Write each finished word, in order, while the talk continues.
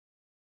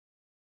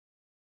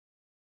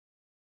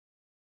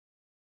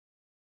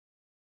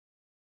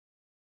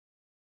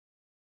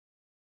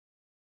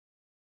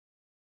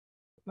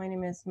My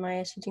name is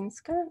Maja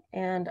Sidzińska,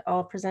 and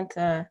I'll present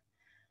a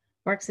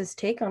Marxist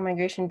take on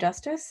migration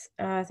justice.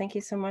 Thank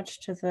you so much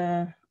to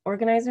the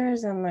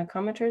organizers and the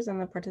commenters and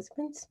the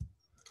participants.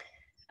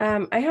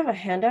 I have a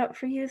handout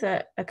for you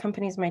that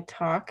accompanies my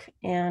talk,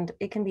 and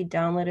it can be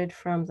downloaded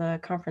from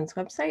the conference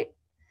website.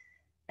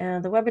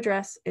 And the web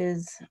address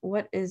is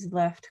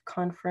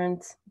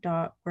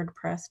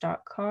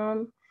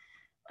whatisleftconference.wordpress.com.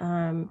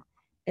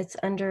 It's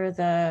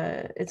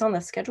on the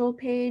schedule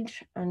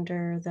page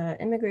under the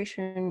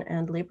immigration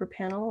and labor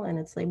panel, and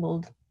it's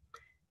labeled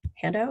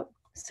handout.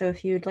 So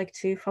if you'd like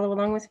to follow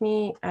along with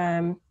me,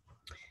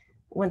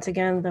 once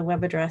again, the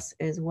web address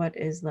is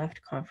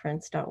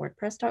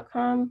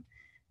whatisleftconference.wordpress.com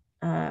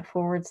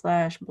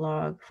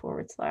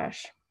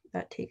 /blog/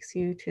 that takes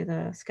you to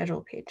the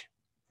schedule page.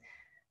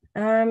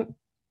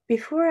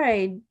 Before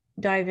I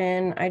dive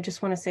in, I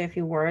just want to say a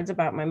few words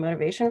about my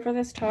motivation for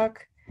this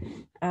talk.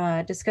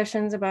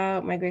 Discussions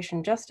about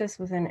migration justice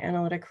within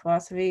analytic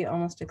philosophy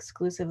almost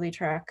exclusively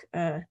track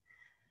a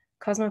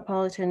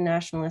cosmopolitan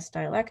nationalist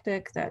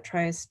dialectic that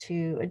tries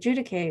to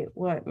adjudicate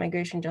what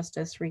migration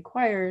justice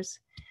requires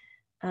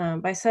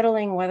by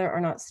settling whether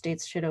or not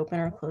states should open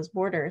or close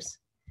borders.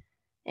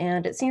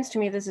 And it seems to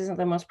me this isn't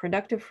the most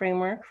productive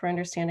framework for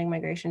understanding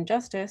migration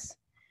justice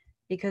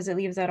because it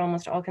leaves out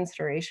almost all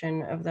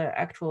consideration of the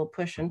actual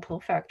push and pull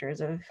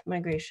factors of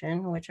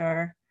migration, which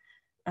are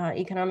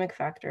economic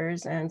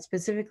factors and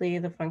specifically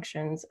the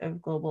functions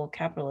of global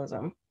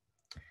capitalism.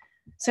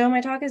 So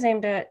my talk is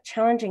aimed at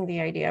challenging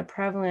the idea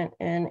prevalent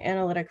in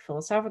analytic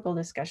philosophical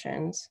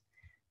discussions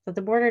that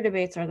the border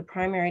debates are the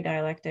primary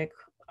dialectic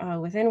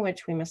within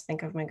which we must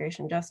think of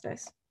migration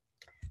justice.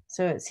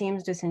 So it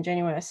seems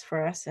disingenuous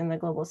for us in the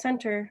global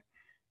center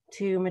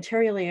to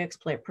materially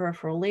exploit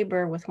peripheral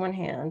labor with one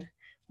hand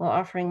while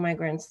offering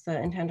migrants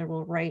the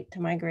intangible right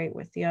to migrate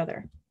with the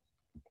other.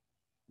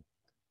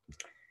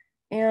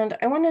 And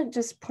I want to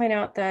just point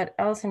out that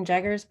Alison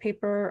Jagger's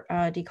paper,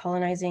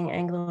 Decolonizing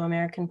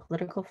Anglo-American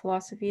Political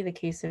Philosophy, the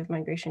Case of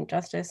Migration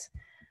Justice,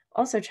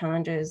 also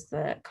challenges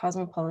the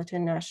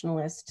cosmopolitan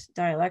nationalist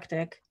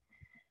dialectic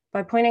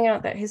by pointing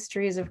out that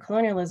histories of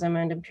colonialism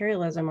and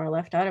imperialism are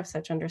left out of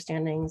such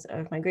understandings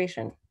of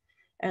migration.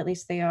 At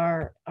least they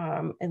are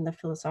in the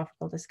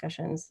philosophical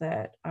discussions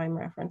that I'm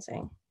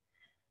referencing.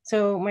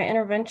 So my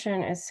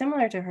intervention is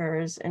similar to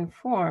hers in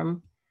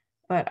form,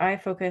 but I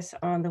focus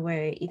on the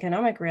way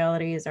economic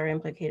realities are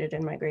implicated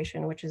in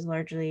migration, which is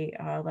largely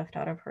left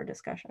out of her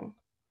discussion.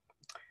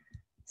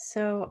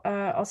 So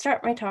I'll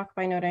start my talk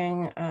by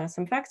noting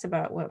some facts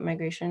about what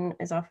migration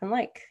is often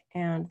like.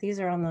 And these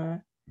are on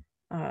the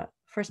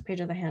first page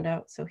of the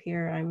handout. So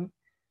here I'm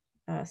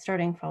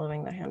starting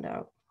following the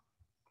handout.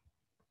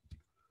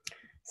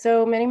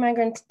 So many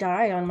migrants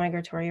die on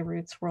migratory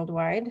routes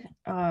worldwide,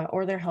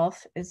 or their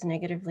health is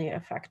negatively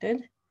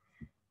affected.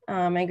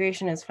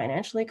 Migration is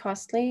financially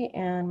costly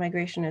and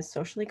migration is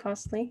socially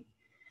costly.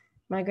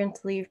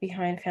 Migrants leave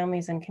behind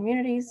families and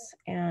communities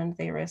and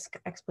they risk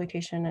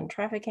exploitation and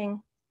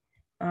trafficking.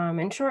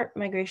 In short,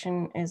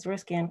 migration is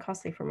risky and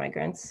costly for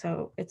migrants,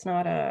 so it's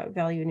not a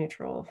value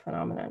neutral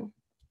phenomenon.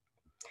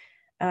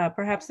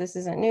 Perhaps this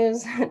isn't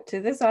news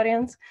to this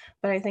audience,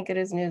 but I think it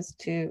is news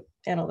to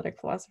analytic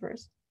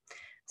philosophers.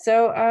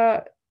 So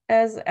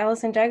as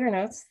Alison Jagger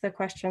notes, the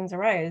questions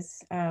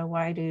arise,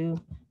 why do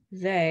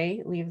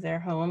they leave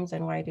their homes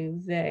and why do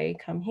they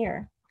come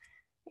here?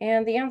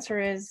 And the answer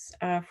is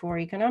for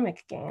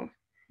economic gain.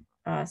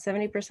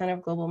 70%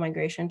 of global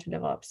migration to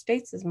developed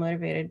states is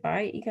motivated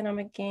by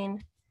economic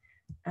gain.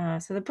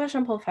 So the push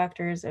and pull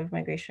factors of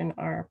migration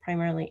are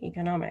primarily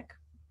economic.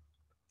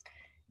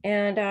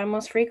 And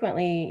most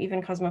frequently,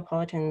 even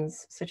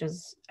cosmopolitans such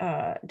as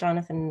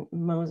Jonathan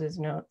Moses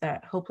note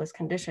that hopeless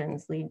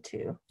conditions lead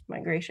to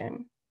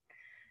migration.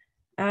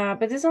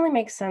 But this only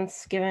makes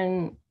sense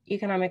given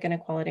economic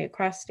inequality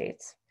across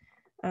states.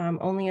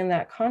 Only in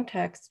that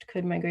context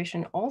could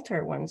migration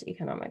alter one's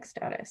economic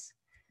status.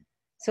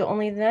 So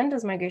only then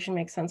does migration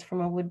make sense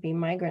from a would-be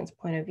migrant's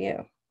point of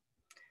view.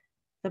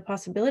 The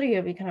possibility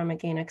of economic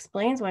gain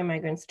explains why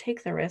migrants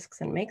take the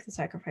risks and make the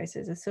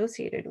sacrifices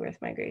associated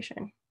with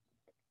migration.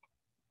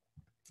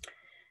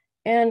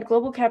 And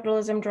global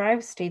capitalism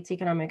drives states'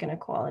 economic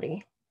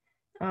inequality.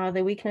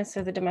 The weakness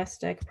of the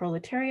domestic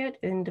proletariat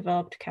in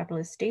developed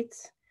capitalist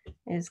states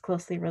is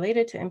closely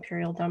related to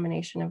imperial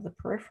domination of the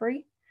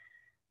periphery.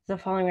 The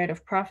falling rate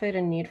of profit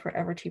and need for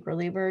ever cheaper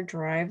labor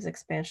drives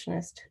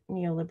expansionist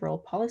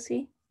neoliberal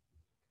policy.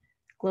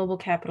 Global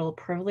capital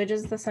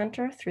privileges the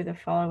center through the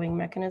following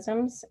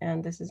mechanisms,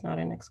 and this is not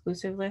an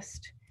exclusive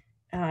list.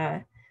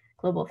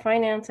 Global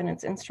finance and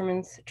its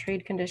instruments,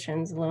 trade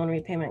conditions, loan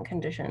repayment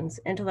conditions,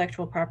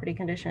 intellectual property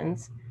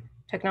conditions,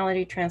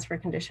 technology transfer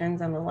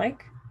conditions, and the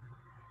like.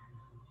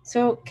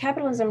 So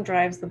capitalism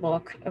drives the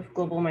bulk of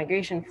global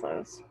migration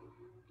flows,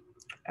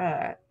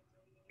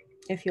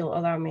 if you'll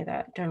allow me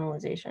that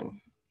generalization.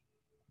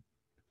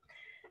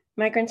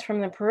 Migrants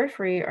from the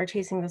periphery are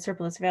chasing the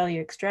surplus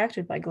value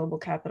extracted by global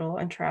capital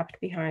and trapped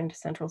behind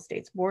central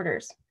states'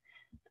 borders.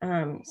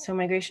 So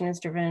migration is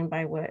driven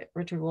by what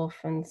Richard Wolff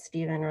and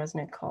Stephen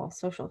Resnick call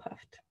social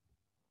heft.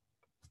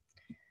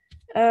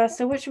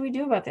 So what should we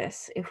do about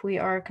this if we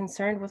are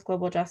concerned with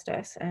global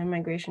justice and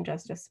migration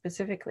justice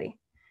specifically?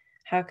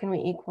 How can we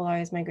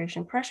equalize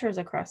migration pressures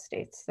across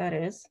states? That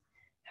is,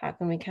 how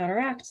can we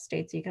counteract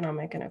states'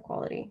 economic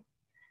inequality?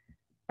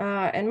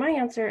 And my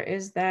answer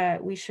is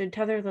that we should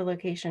tether the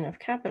location of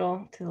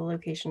capital to the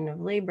location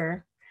of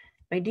labor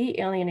by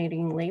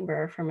de-alienating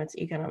labor from its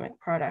economic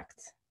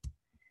products.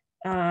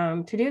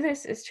 To do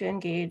this is to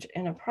engage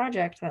in a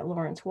project that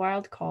Lawrence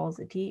Wild calls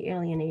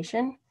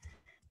de-alienation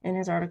in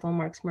his article,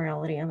 Marx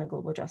Morality and the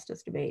Global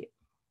Justice Debate.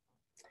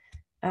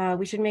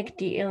 We should make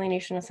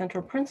de-alienation a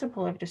central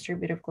principle of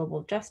distributive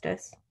global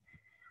justice,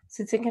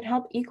 since it can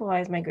help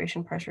equalize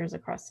migration pressures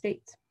across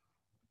states.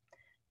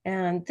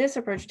 And this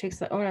approach takes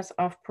the onus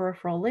off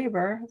peripheral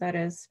labor, that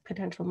is,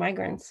 potential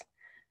migrants,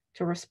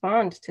 to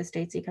respond to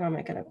states'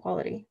 economic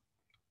inequality.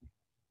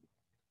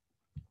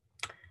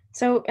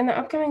 So in the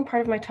upcoming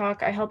part of my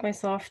talk, I held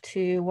myself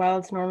to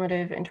Wild's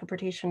normative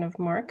interpretation of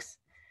Marx.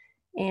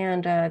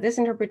 And this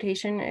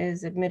interpretation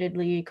is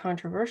admittedly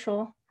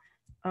controversial.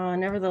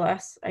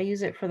 Nevertheless, I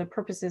use it for the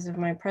purposes of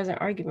my present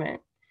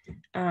argument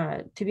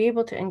to be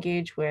able to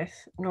engage with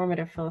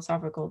normative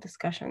philosophical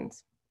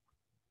discussions.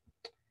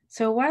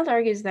 So Wild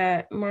argues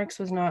that Marx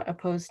was not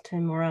opposed to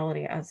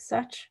morality as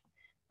such.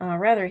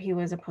 Rather, he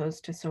was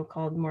opposed to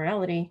so-called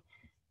morality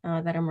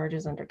that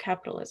emerges under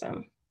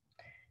capitalism.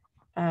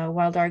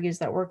 Wild argues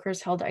that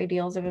workers held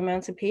ideals of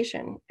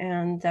emancipation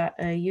and that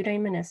a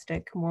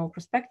eudaimonistic moral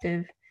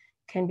perspective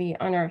can be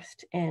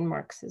unearthed in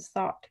Marx's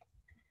thought.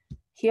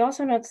 He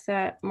also notes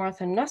that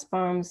Martha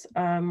Nussbaum's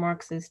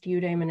Marxist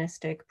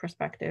eudaimonistic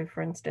perspective,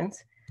 for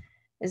instance,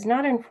 is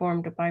not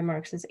informed by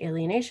Marx's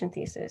alienation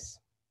thesis.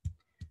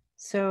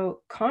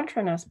 So,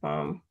 contra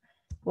Nussbaum,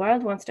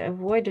 Wild wants to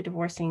avoid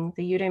divorcing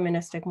the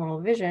eudaimonistic moral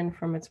vision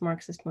from its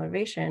Marxist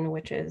motivation,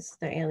 which is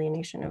the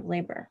alienation of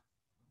labor.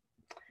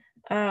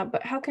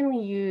 But how can we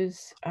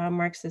use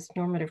Marxist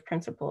normative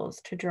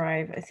principles to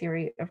drive a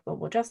theory of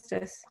global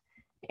justice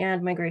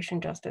and migration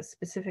justice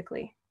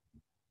specifically?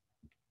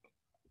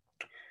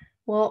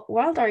 Well,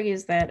 Wild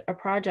argues that a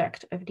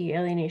project of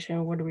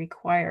de-alienation would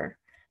require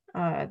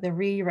the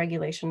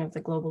re-regulation of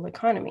the global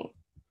economy.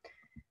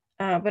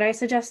 But I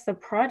suggest the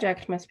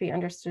project must be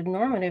understood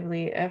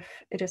normatively if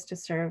it is to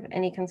serve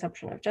any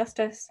conception of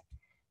justice,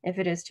 if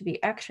it is to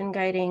be action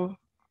guiding,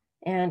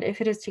 and if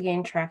it is to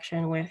gain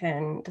traction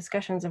within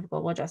discussions of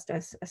global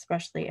justice,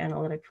 especially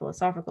analytic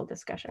philosophical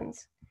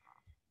discussions.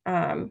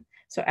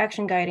 So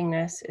action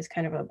guidingness is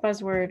kind of a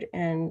buzzword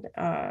and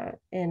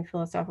in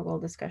philosophical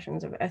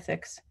discussions of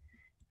ethics.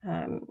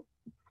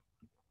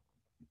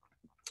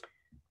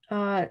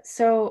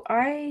 So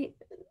I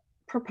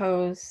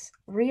propose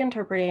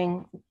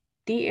reinterpreting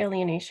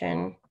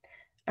de-alienation,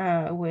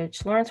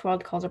 which Lawrence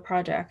Wild calls a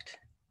project,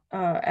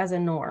 as a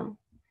norm.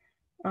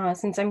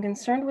 Since I'm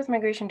concerned with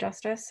migration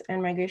justice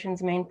and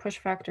migration's main push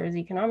factor is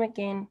economic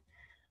gain,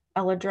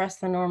 I'll address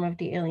the norm of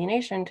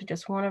de-alienation to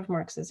just one of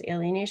Marx's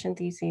alienation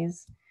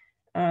theses,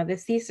 the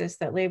thesis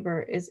that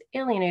labor is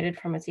alienated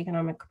from its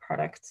economic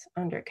products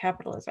under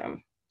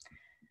capitalism.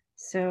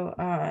 So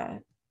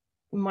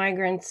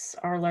migrants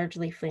are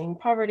largely fleeing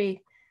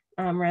poverty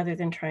rather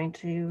than trying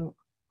to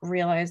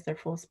realize their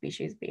full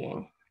species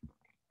being.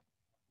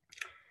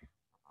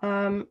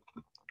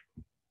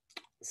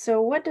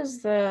 So what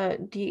does the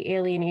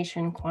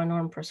de-alienation qua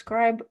norm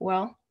prescribe?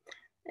 Well,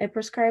 it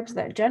prescribes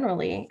that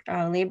generally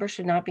labor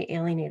should not be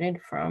alienated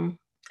from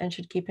and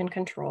should keep in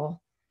control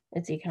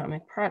its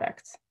economic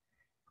products.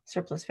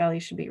 Surplus value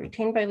should be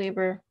retained by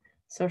labor,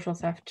 social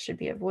theft should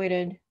be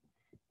avoided,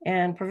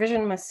 and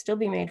provision must still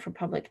be made for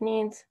public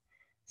needs,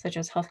 such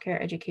as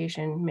healthcare,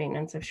 education,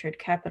 maintenance of shared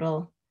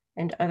capital,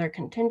 and other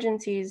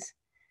contingencies.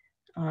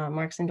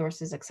 Marx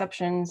endorses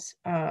exceptions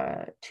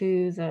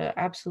to the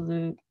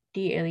absolute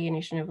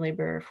de-alienation of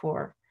labor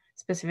for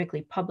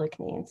specifically public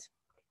needs.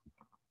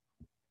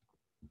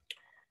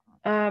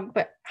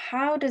 But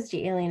how does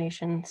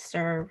de-alienation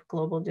serve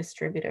global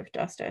distributive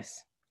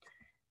justice?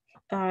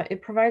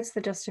 It provides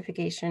the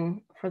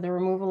justification for the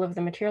removal of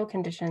the material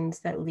conditions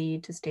that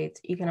lead to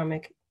states'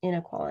 economic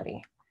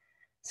inequality.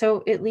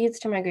 So it leads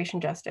to migration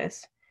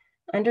justice,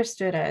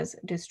 understood as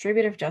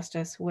distributive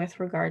justice with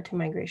regard to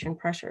migration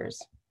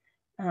pressures.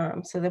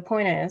 So the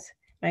point is,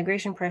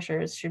 migration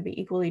pressures should be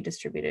equally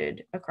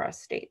distributed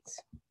across states.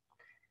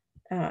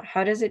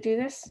 How does it do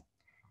this?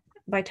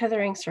 By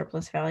tethering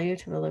surplus value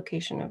to the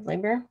location of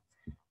labor,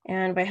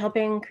 and by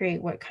helping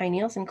create what Kai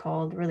Nielsen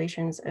called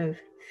relations of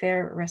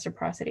fair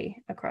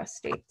reciprocity across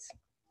states.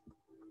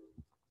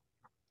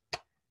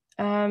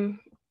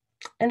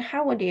 And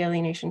how would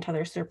de-alienation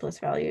tether surplus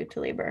value to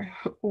labor?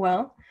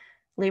 Well,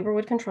 labor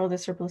would control the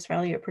surplus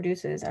value it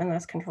produces and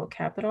thus control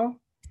capital.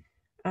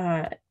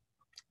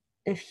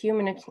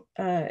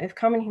 If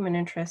common human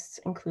interests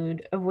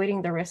include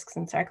avoiding the risks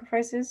and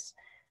sacrifices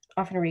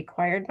often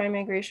required by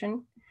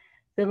migration,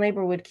 then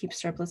labor would keep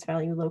surplus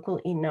value local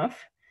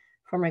enough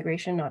for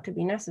migration not to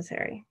be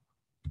necessary.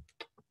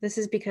 This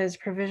is because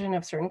provision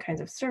of certain kinds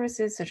of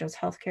services, such as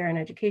healthcare and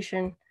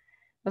education,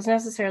 must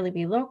necessarily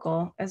be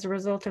local as a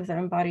result of the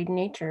embodied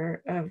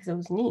nature of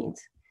those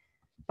needs.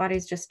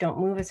 bodies just don't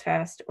move as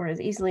fast or as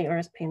easily or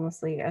as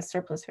painlessly as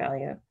surplus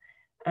value,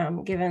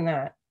 given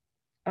that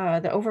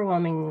the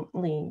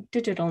overwhelmingly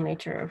digital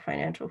nature of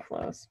financial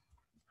flows.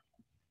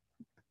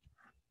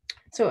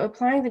 So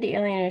applying the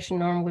de-alienation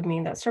norm would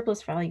mean that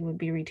surplus value would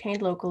be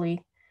retained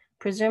locally,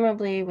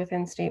 presumably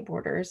within state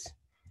borders.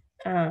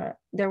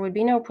 There would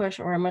be no push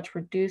or a much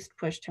reduced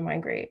push to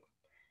migrate.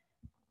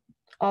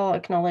 I'll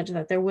acknowledge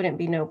that there wouldn't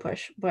be no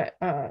push, but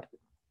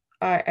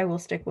I will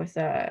stick with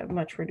a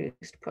much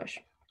reduced push.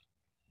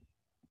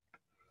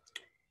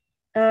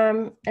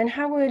 And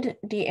how would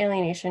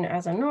de-alienation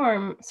as a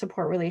norm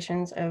support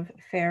relations of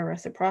fair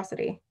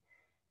reciprocity?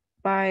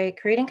 By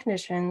creating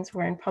conditions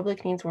wherein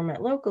public needs were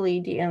met locally,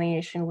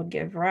 de-alienation would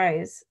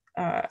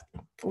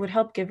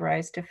help give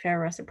rise to fair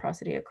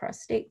reciprocity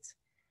across states.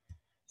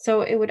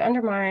 So it would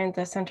undermine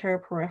the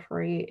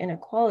center-periphery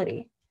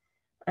inequality,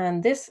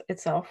 and this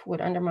itself would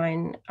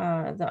undermine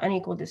the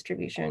unequal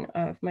distribution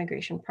of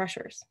migration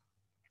pressures.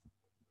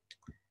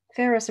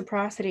 Fair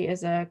reciprocity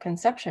is a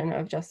conception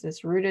of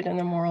justice rooted in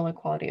the moral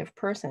equality of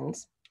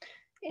persons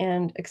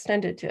and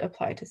extended to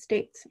apply to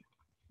states.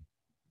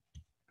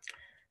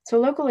 So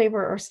local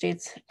labor or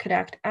states could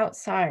act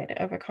outside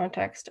of a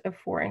context of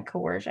foreign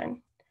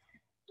coercion.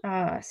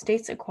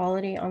 States'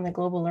 equality on the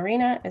global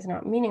arena is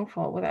not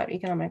meaningful without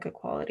economic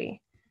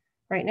equality.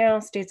 Right now,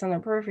 states on the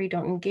periphery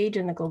don't engage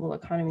in the global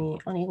economy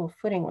on equal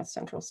footing with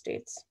central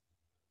states.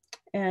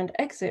 And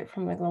exit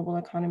from the global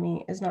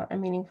economy is not a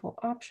meaningful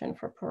option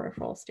for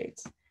peripheral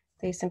states.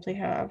 They simply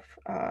have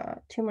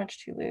too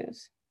much to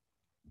lose.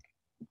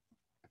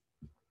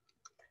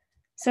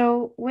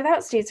 So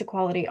without states'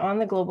 equality on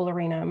the global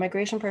arena,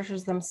 migration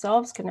pressures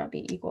themselves could not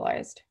be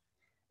equalized.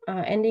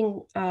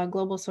 Ending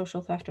global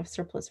social theft of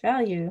surplus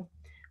value,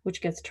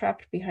 which gets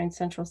trapped behind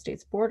central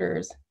states'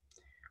 borders,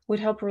 would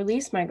help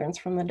release migrants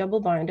from the double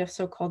bind of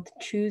so-called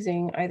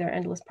choosing either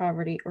endless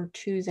poverty or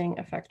choosing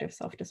effective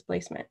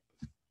self-displacement.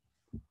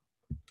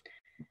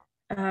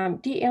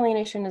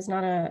 De-alienation is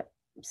not a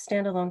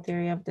standalone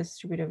theory of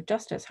distributive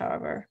justice,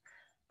 however,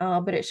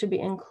 but it should be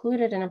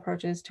included in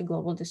approaches to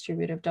global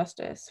distributive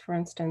justice. For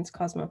instance,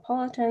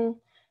 cosmopolitan,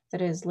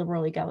 that is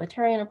liberal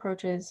egalitarian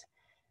approaches,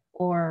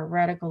 or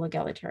radical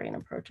egalitarian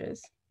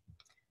approaches.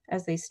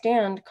 As they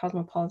stand,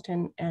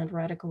 cosmopolitan and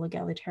radical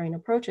egalitarian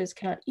approaches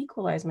cannot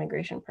equalize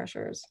migration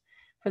pressures,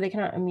 for they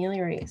cannot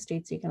ameliorate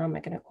states'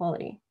 economic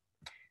inequality.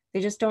 They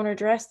just don't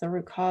address the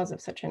root cause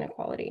of such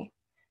inequality.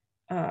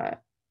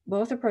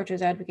 Both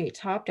approaches advocate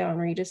top-down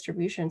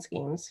redistribution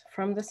schemes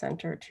from the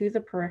center to the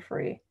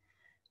periphery,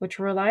 which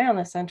rely on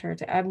the center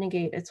to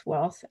abnegate its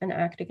wealth and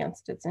act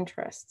against its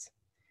interests.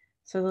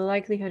 So the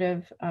likelihood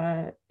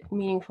of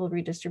meaningful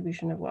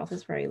redistribution of wealth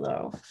is very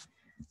low.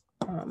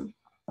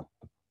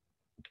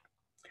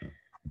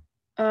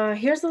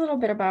 Here's a little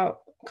bit about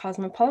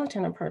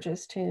cosmopolitan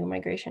approaches to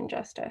migration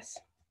justice.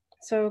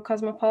 So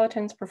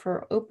cosmopolitans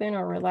prefer open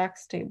or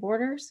relaxed state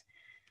borders.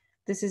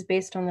 This is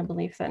based on the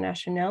belief that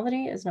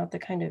nationality is not the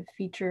kind of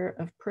feature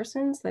of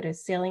persons that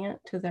is salient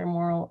to their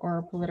moral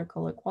or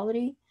political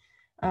equality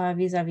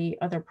vis-a-vis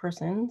other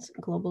persons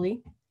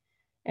globally.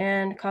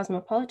 And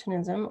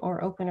cosmopolitanism,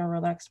 or open or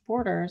relaxed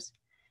borders,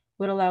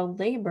 would allow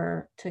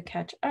labor to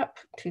catch up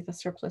to the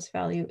surplus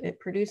value it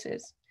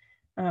produces,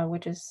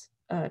 which is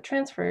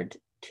transferred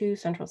to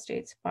central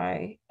states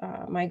by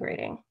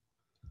migrating.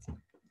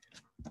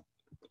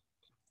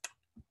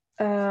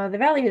 The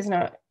value is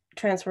not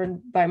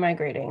transferred by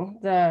migrating.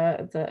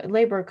 The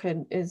labor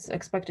is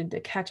expected to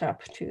catch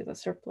up to the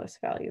surplus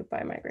value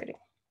by migrating.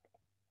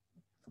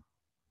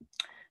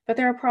 But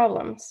there are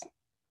problems.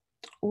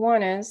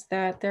 One is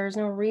that there's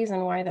no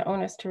reason why the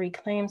onus to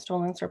reclaim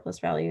stolen surplus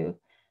value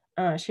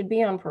should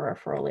be on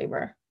peripheral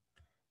labor.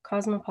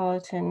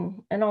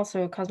 Cosmopolitan and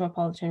also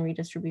cosmopolitan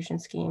redistribution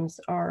schemes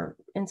are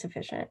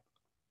insufficient.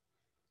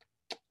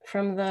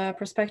 From the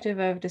perspective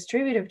of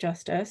distributive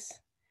justice,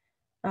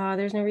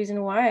 there's no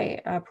reason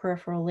why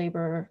peripheral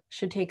labor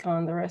should take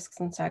on the risks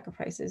and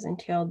sacrifices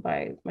entailed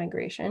by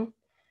migration.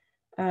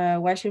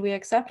 Why should we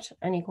accept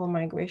unequal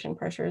migration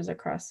pressures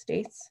across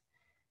states?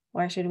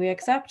 Why should we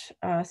accept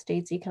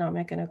states'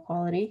 economic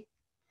inequality?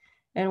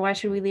 And why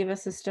should we leave a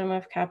system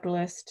of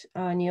capitalist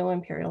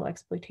neo-imperial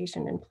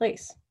exploitation in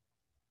place?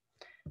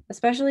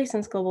 Especially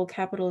since global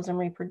capitalism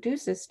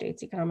reproduces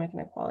states' economic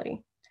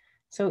inequality.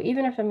 So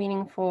even if a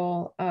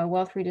meaningful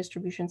wealth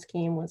redistribution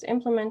scheme was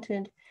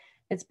implemented,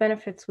 its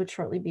benefits would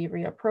shortly be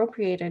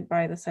reappropriated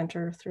by the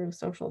center through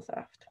social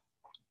theft.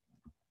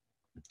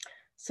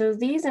 So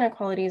these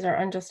inequalities are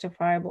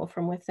unjustifiable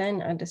from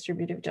within a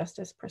distributive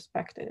justice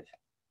perspective.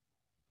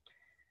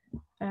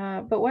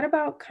 But what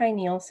about Kai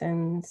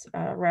Nielsen's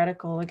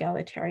radical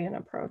egalitarian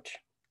approach?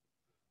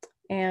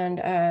 And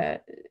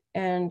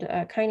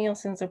Kai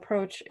Nielsen's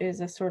approach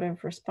is a sort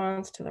of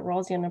response to the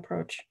Rawlsian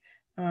approach,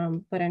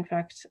 but in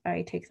fact,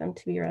 I take them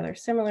to be rather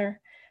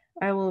similar.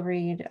 I will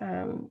read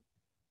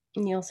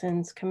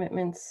Nielsen's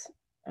commitments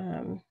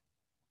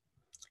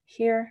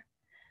here.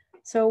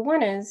 So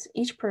one is,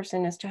 each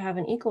person is to have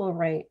an equal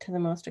right to the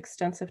most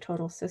extensive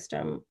total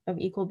system of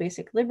equal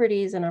basic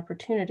liberties and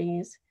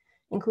opportunities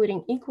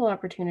including equal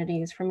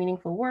opportunities for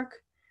meaningful work,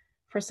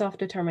 for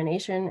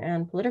self-determination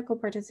and political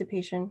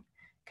participation,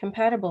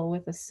 compatible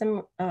with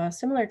a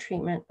similar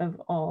treatment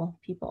of all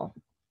people.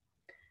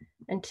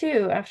 And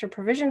two, after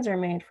provisions are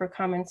made for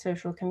common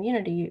social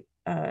community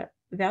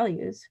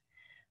values,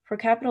 for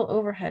capital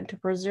overhead to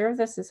preserve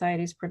the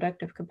society's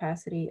productive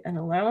capacity, and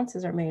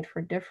allowances are made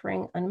for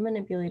differing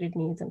unmanipulated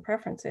needs and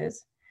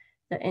preferences,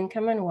 the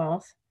income and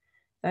wealth,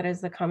 that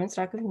is the common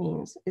stock of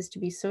means, is to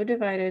be so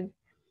divided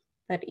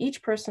that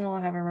each person will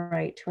have a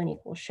right to an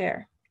equal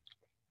share.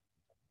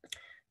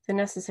 The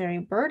necessary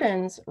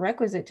burdens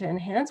requisite to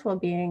enhance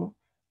well-being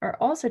are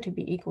also to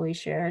be equally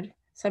shared,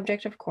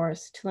 subject, of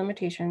course, to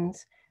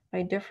limitations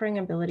by differing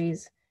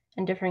abilities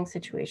and differing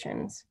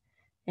situations.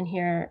 And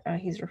here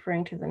he's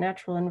referring to the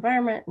natural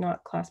environment,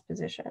 not class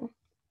position.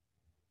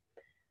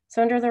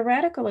 So under the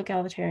radical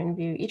egalitarian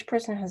view, each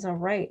person has a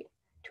right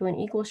to an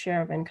equal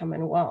share of income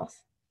and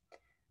wealth.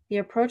 The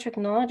approach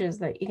acknowledges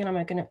that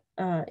economic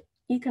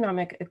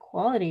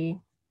equality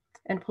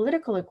and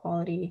political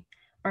equality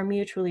are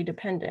mutually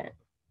dependent.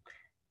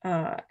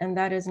 And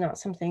that is not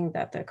something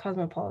that the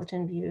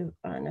cosmopolitan view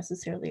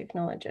necessarily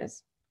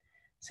acknowledges.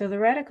 So the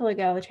radical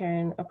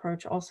egalitarian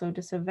approach also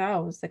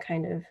disavows the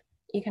kind of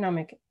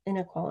economic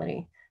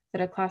inequality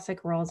that a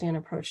classic Rawlsian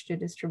approach to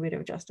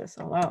distributive justice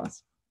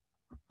allows.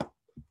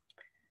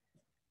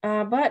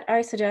 But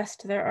I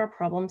suggest there are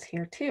problems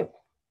here too.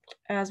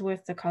 As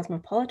with the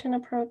cosmopolitan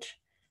approach,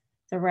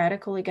 the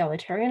radical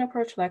egalitarian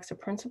approach lacks a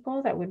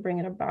principle that would bring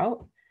it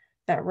about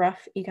that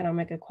rough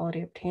economic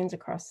equality obtains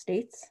across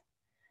states.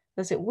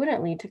 Thus, it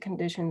wouldn't lead to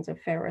conditions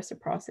of fair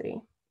reciprocity.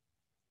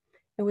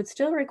 It would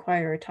still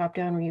require a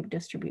top-down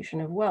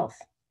redistribution of wealth,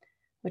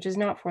 which is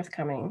not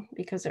forthcoming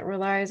because it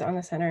relies on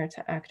the center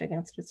to act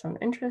against its own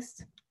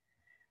interests.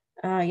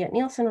 Yet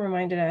Nielsen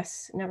reminded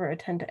us, never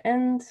attend to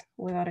ends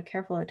without a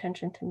careful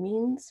attention to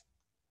means.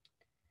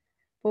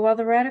 But while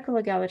the radical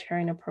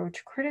egalitarian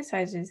approach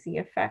criticizes the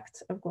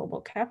effects of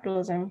global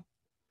capitalism,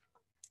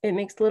 it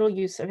makes little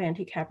use of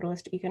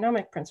anti-capitalist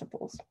economic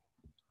principles.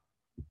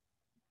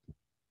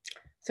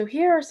 So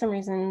here are some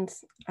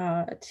reasons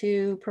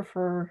to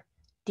prefer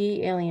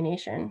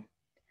de-alienation.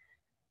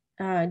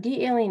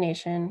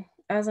 De-alienation,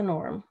 as a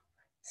norm,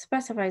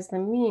 specifies the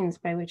means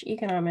by which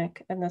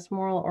economic and thus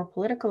moral or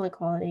political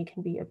equality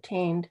can be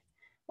obtained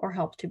or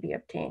helped to be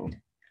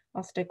obtained.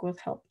 I'll stick with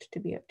helped to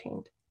be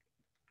obtained.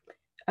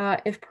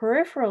 If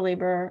peripheral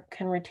labor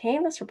can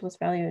retain the surplus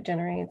value it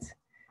generates,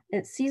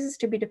 it ceases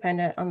to be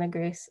dependent on the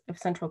grace of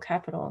central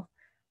capital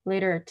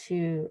later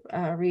to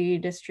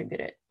redistribute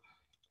it.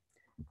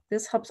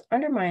 This helps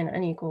undermine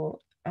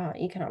unequal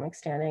economic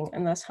standing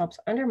and thus helps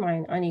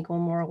undermine unequal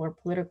moral or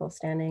political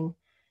standing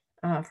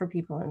for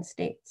people and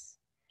states.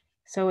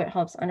 So it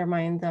helps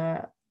undermine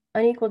the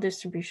unequal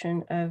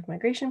distribution of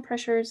migration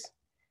pressures,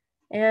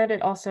 and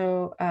it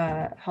also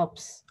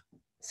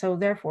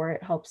therefore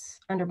it helps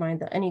undermine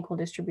the unequal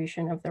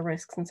distribution of the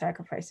risks and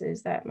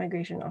sacrifices that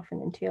migration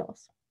often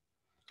entails.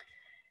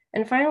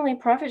 And finally,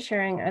 profit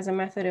sharing as a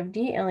method of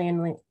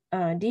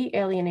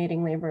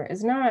de-alienating labor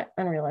is not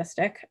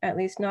unrealistic, at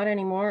least not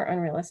any more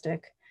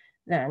unrealistic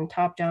than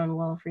top-down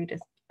wealth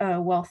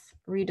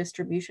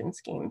redistribution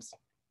schemes.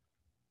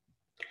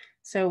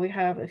 So we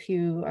have a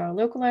few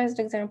localized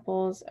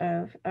examples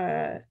of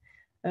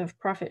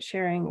profit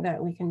sharing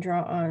that we can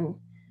draw on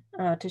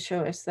to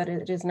show us that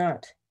it is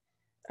not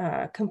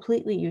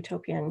completely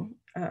utopian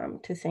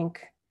to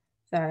think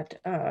that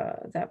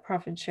that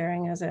profit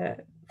sharing as a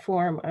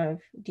form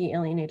of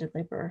de-alienated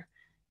labor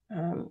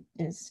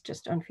is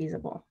just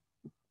unfeasible.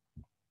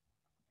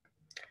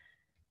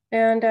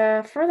 And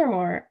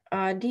furthermore,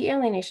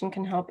 de-alienation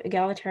can help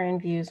egalitarian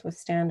views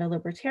withstand a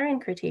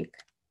libertarian critique.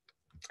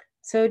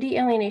 So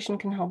de-alienation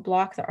can help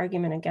block the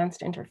argument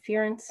against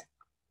interference.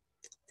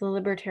 The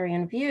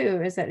libertarian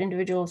view is that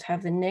individuals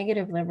have the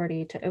negative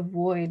liberty to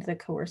avoid the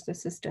coerced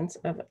assistance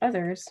of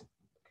others,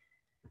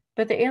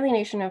 but the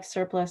alienation of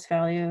surplus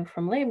value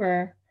from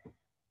labor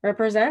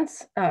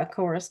represents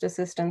coerced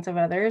assistance of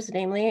others,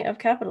 namely of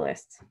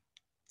capitalists.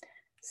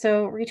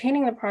 So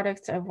retaining the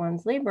products of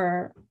one's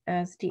labor,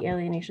 as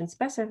de-alienation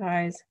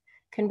specifies,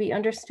 can be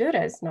understood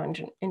as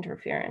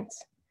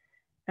non-interference.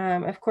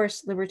 Of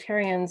course,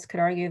 libertarians could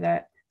argue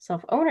that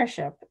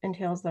self-ownership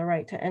entails the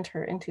right to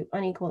enter into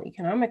unequal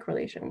economic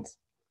relations.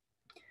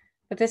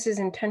 But this is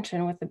in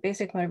tension with the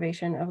basic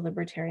motivation of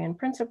libertarian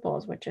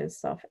principles, which is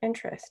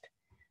self-interest.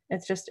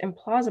 It's just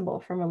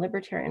implausible from a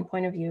libertarian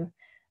point of view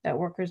that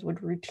workers would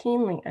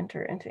routinely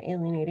enter into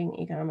alienating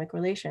economic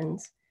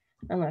relations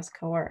unless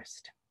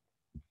coerced.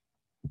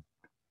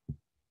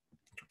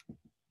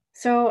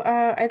 So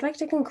I'd like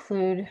to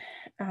conclude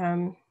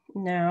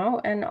now,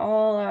 and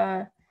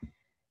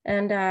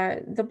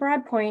the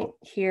broad point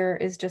here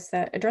is just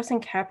that addressing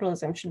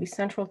capitalism should be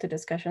central to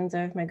discussions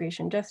of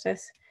migration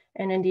justice.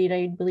 And indeed,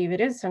 I believe it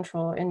is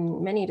central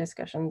in many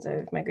discussions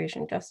of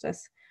migration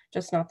justice,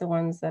 just not the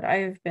ones that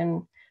I've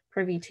been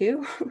privy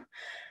to.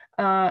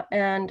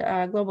 And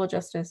global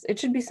justice, it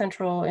should be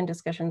central in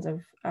discussions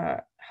of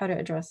how to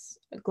address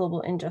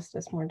global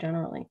injustice more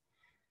generally.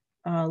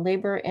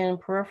 Labor in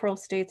peripheral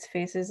states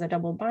faces a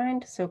double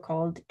bind,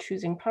 so-called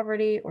choosing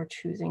poverty or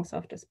choosing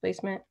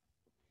self-displacement.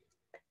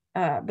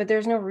 But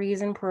there's no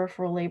reason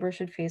peripheral labor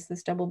should face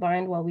this double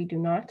bind while we do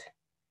not.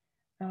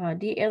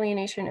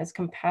 De-alienation is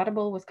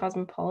compatible with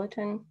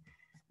cosmopolitan,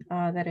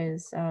 that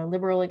is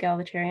liberal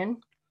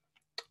egalitarian,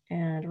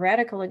 and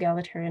radical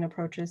egalitarian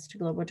approaches to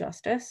global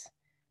justice,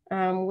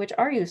 which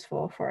are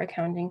useful for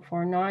accounting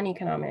for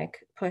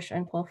non-economic push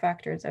and pull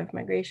factors of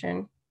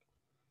migration.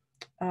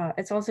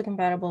 It's also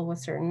compatible with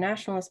certain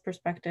nationalist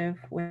perspective,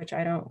 which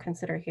I don't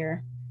consider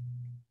here.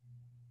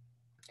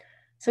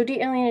 So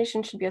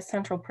de-alienation should be a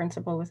central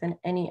principle within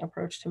any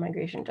approach to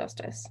migration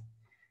justice.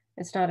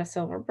 It's not a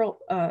silver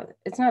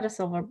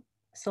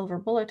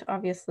bullet,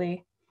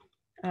 obviously,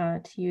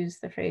 to use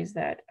the phrase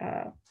that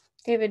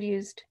David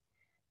used.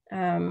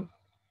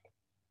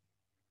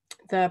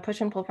 The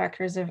push and pull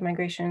factors of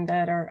migration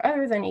that are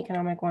other than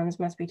economic ones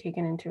must be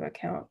taken into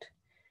account.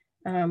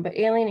 But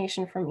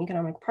alienation from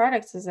economic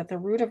products is at the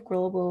root of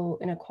global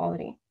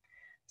inequality.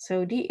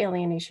 So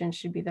de-alienation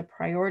should be the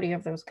priority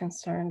of those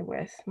concerned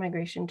with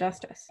migration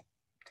justice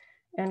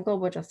and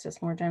global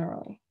justice more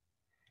generally.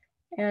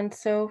 And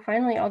so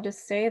finally, I'll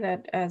just say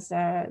that as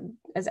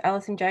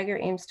Alison Jagger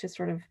aims to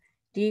sort of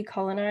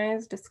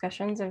decolonize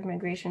discussions of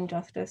migration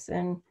justice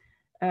and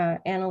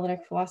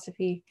analytic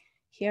philosophy,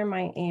 here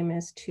my aim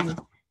is to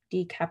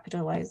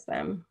decapitalize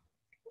them.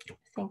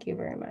 Thank you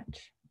very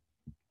much.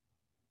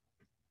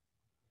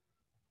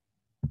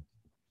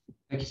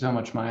 Thank you so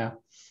much, Maja.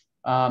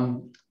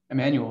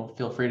 Immanuel,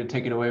 feel free to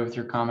take it away with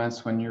your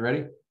comments when you're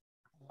ready.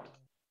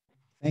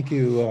 Thank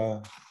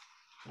you.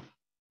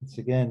 Once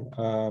again,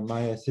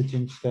 Maja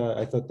Sidzińska,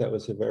 I thought that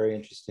was a very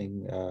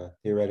interesting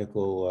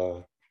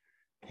theoretical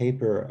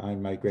paper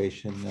on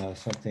migration,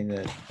 something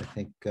that I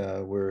think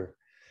we're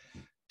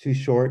too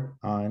short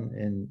on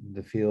in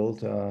the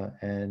field.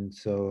 And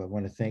so I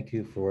want to thank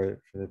you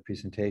for the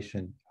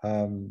presentation.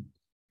 However,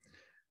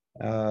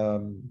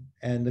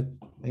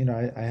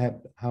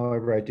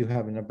 I do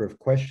have a number of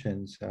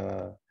questions.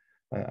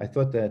 I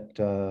thought that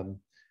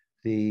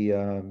the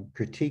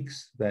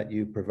critiques that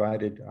you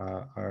provided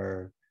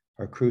are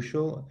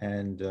crucial,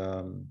 and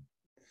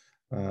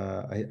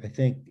I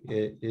think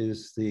it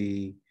is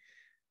the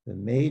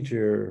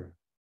major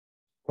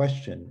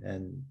question,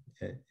 and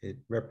it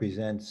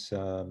represents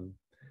the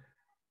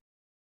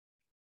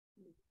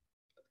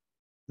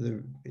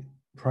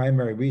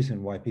primary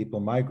reason why people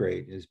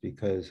migrate is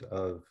because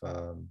of,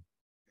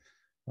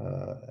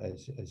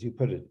 as you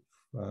put it,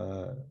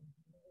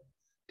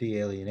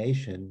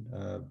 de-alienation.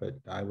 But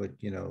I would,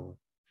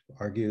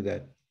 argue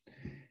that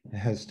it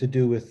has to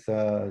do with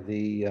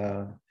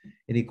the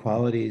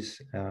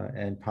inequalities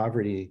and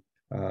poverty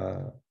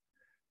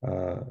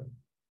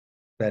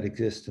that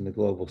exist in the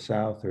global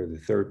South, or the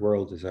third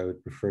world, as I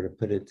would prefer to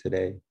put it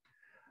today.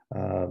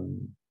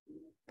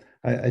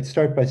 I'd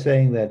start by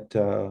saying that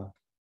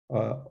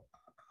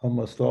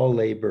almost all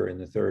labor in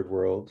the third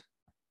world,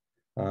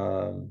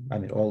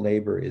 all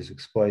labor is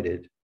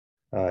exploited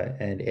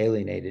and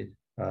alienated,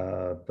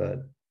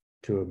 but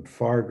to a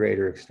far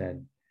greater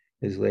extent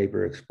is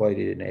labor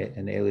exploited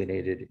and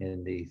alienated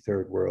in the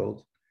third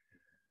world,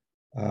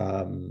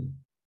 to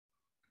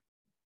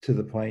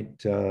the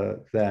point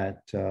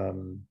that,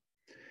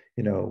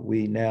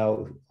 we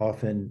now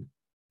often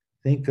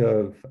think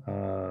of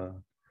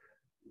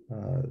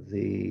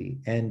the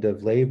end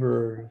of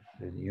labor,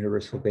 the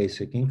universal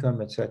basic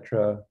income,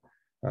 etc.,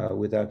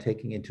 without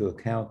taking into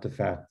account the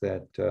fact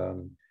that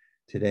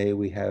today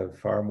we have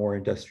far more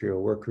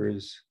industrial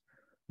workers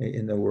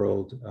in the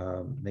world,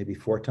 maybe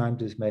 4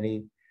 times as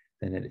many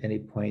than at any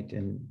point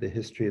in the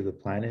history of the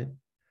planet.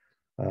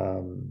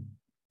 So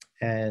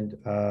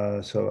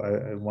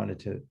I wanted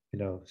to,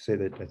 say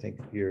that I think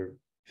you're,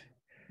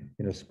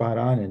 spot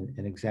on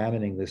in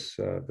examining this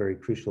very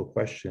crucial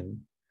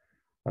question.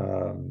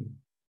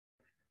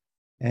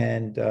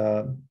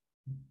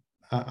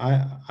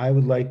 I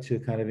would like to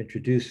kind of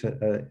introduce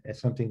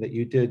something that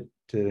you did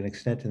to an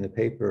extent in the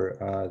paper,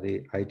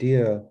 the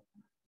idea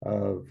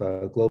of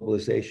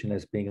globalization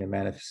as being a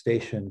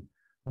manifestation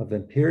of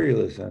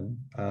imperialism,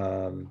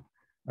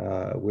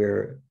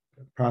 where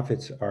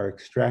profits are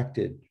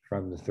extracted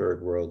from the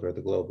third world or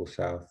the global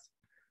South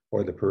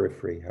or the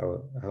periphery,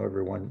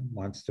 however one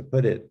wants to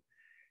put it.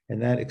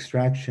 And that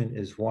extraction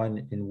is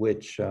one in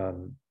which,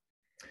 to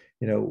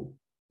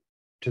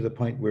the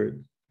point where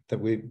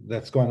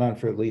that's gone on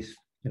for at least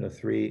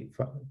 300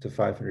 to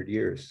 500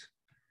 years,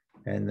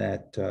 and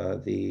that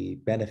the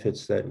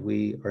benefits that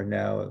we are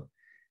now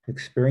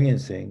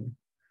experiencing,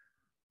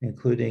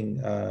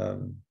 including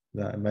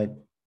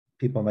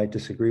people might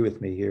disagree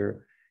with me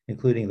here,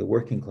 including the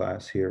working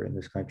class here in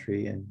this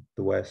country and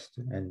the West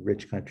and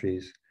rich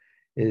countries,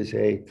 is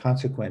a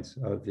consequence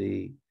of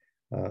the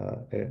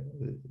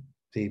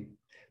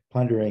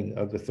plundering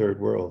of the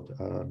third world.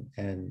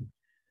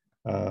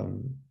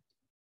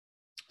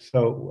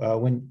 So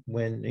when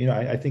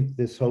I think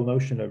this whole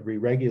notion of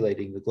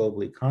re-regulating the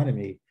global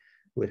economy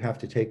would have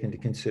to take into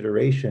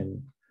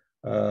consideration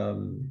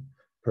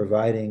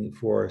providing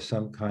for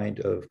some kind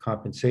of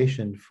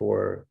compensation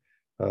for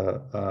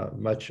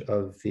much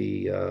of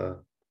the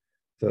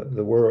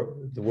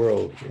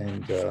world.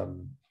 And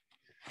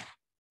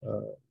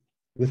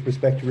with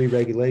respect to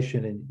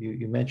re-regulation, and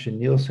you mentioned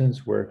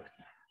Nielsen's work,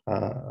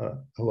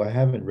 who I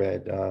haven't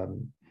read.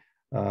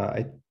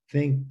 I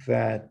think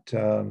that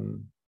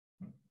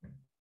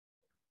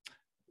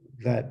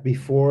that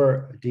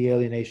before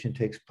de-alienation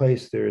takes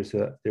place, there's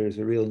a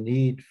real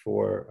need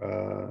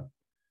for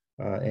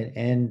an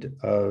end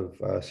of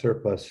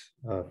surplus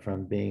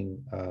from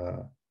being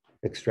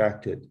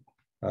extracted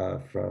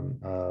from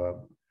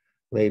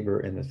labor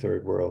in the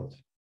third world,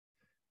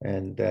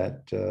 and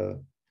that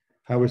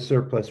how is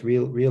surplus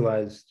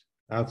realized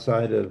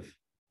outside of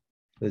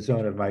the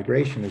zone of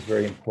migration is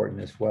very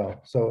important as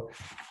well. So,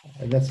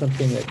 and that's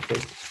something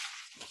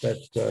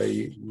that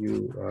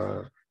you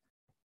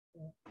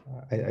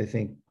I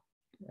think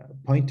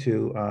point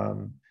to.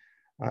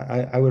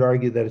 I would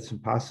argue that it's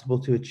impossible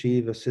to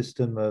achieve a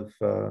system of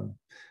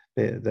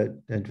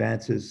that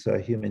advances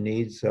human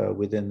needs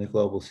within the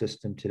global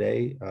system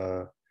today.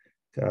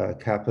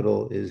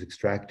 Capital is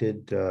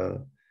extracted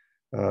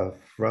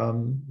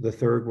from the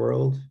third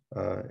world,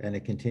 and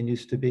it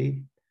continues to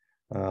be.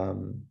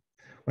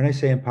 When I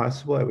say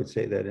impossible, I would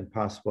say that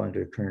impossible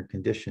under current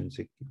conditions.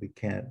 We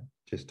can't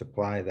just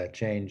apply that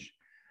change,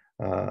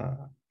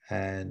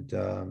 and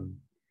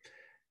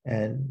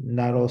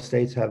not all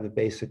states have the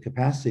basic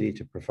capacity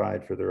to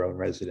provide for their own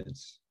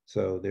residents.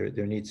 So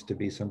there needs to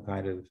be some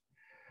kind of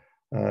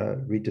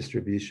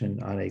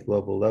redistribution on a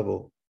global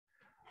level.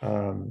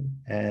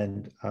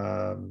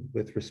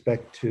 With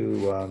respect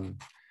to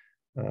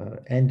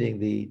ending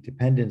the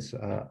dependence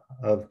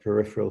of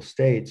peripheral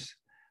states,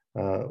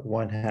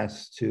 one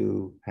has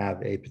to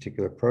have a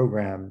particular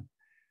program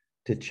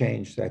to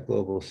change that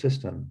global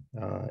system,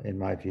 in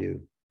my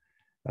view.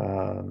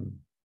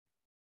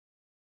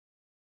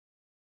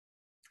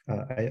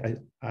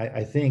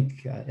 I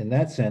think in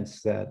that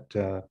sense that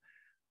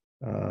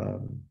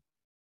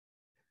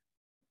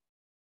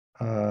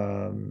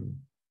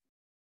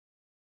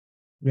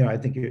I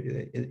think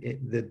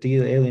the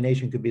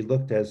de-alienation could be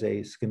looked as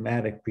a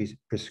schematic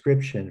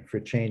prescription for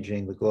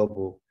changing the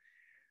global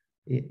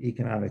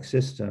economic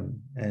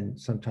system, and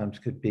sometimes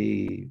could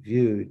be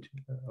viewed,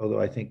 although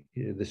I think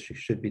this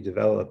should be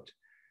developed,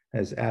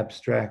 as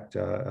abstract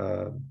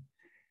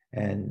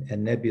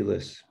and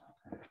nebulous.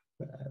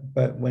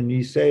 But when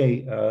you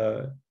say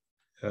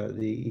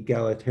the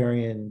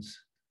egalitarians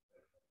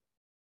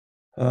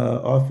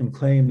often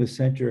claim the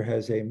center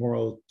has a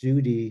moral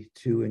duty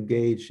to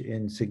engage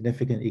in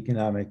significant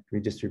economic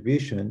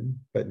redistribution,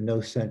 but no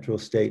central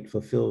state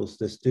fulfills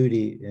this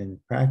duty in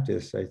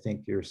practice, I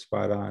think you're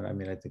spot on. I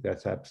mean, I think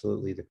that's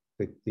absolutely the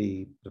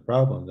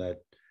problem,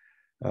 that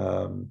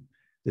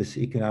this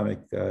economic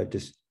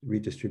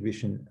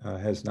redistribution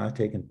has not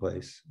taken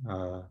place.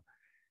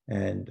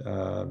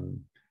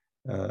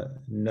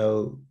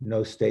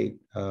 No state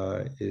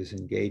is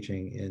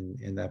engaging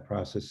in that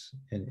process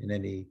in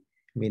any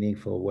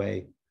meaningful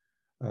way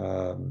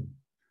to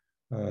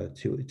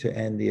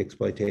end the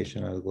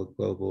exploitation on a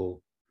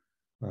global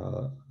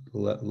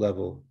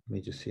level. Let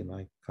me just see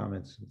my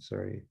comments. I'm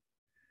sorry.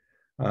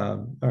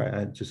 All right,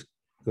 I just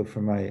go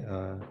from my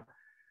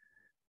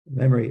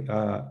memory.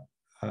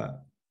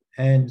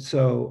 And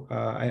so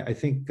I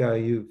think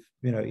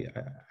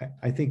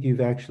I think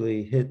you've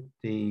actually hit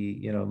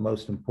the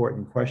most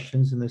important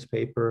questions in this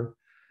paper.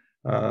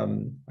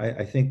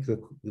 I think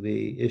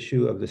the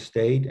issue of the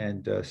state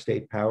and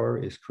state power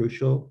is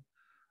crucial,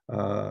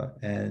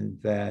 and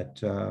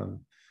that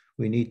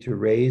we need to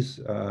raise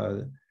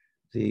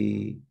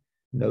the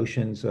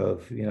notions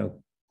of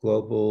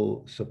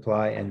global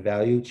supply and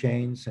value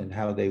chains and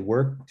how they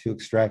work to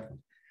extract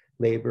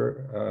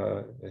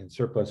labor and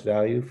surplus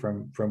value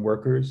from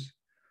workers,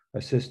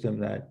 a system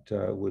that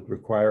would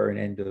require an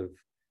end of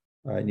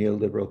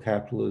neoliberal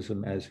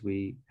capitalism as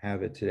we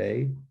have it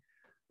today.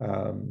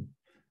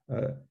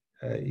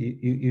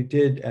 You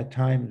did at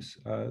times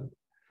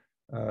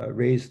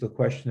raise the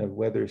question of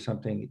whether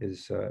something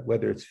is,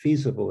 whether it's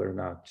feasible or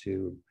not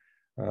to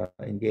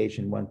engage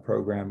in one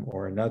program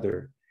or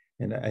another.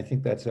 And I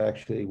think that's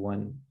actually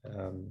one,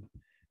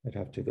 I'd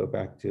have to go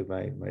back to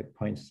my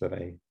points that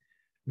I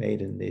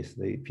made in the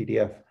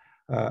PDF.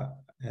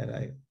 And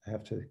I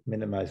have to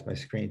minimize my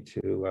screen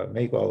to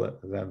make all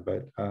of them,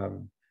 but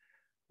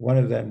one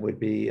of them would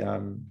be, if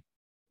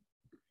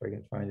I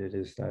can find it,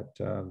 is that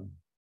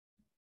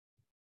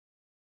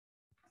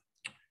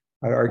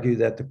I'd argue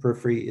that the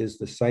periphery is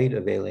the site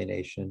of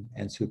alienation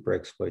and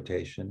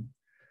superexploitation,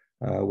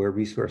 where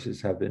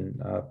resources have been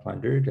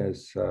plundered,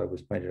 as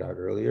was pointed out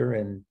earlier,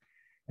 and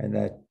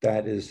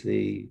that is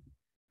the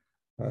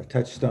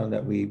touchstone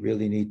that we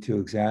really need to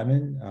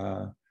examine.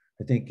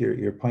 I think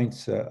your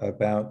points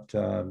about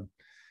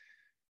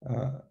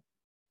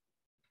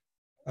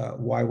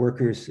why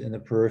workers in the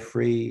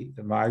periphery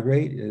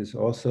migrate is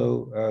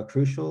also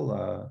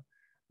crucial.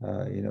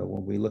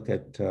 When we look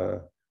at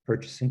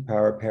purchasing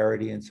power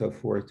parity and so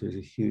forth, there's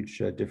a huge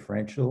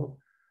differential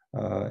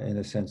in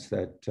the sense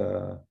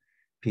that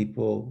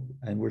people,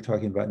 and we're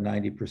talking about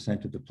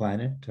 90% of the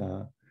planet,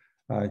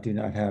 do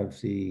not have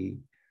the,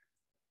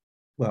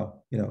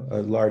 well, you know,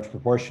 a large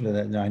proportion of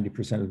that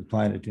 90% of the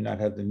planet do not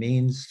have the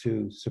means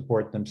to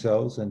support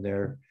themselves and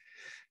their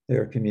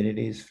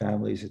communities,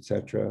 families,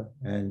 etc.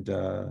 And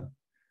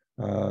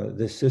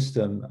this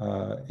system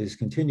is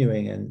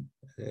continuing, and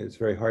it's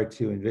very hard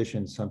to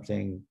envision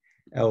something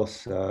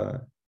else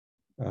at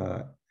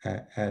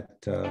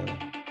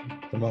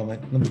the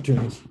moment. Let me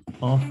turn this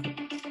off.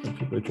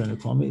 People are trying to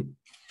call me.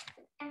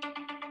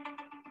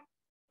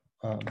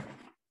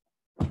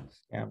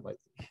 Scam like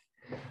this.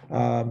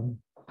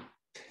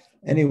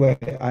 Anyway,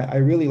 I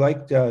really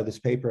liked this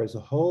paper as a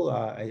whole.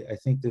 I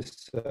think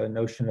this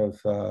notion of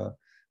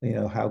you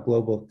know, how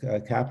global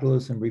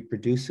capitalism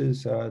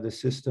reproduces the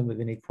system of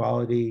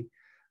inequality,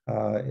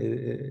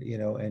 you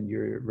know, and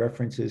your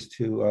references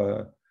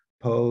to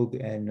Pogue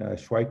and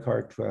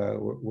Schweikart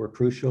were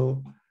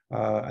crucial.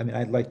 I mean,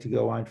 I'd like to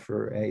go on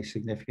for a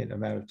significant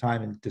amount of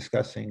time in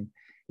discussing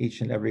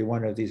each and every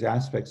one of these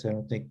aspects. I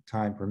don't think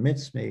time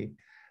permits me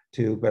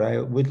to, but I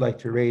would like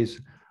to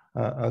raise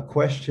a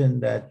question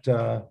that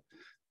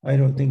I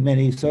don't think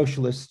many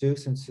socialists do,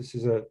 since this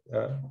is a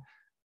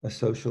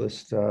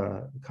socialist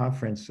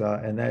conference,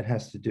 and that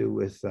has to do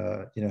with,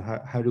 you know,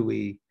 how do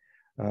we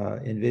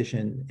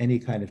envision any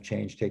kind of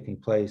change taking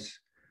place?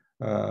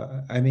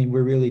 I mean,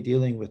 we're really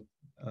dealing with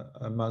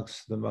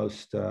amongst the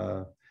most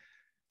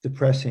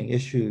depressing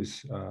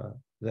issues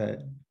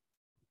that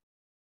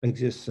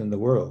exists in the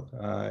world,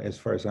 as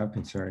far as I'm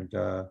concerned,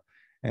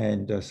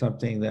 and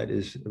something that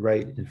is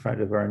right in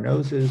front of our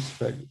noses,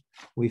 but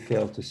we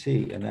fail to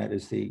see, and that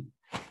is the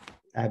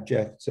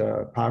abject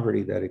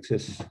poverty that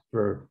exists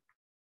for,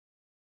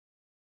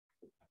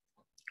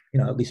 you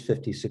know, at least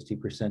 50,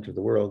 60% of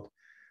the world.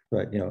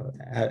 But, you know,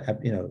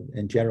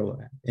 in general,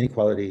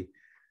 inequality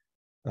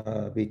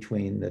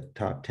between the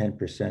top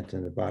 10%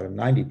 and the bottom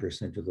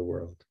 90% of the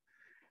world.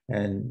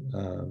 And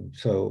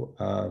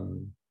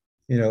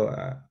you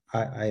know,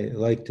 I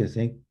like to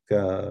think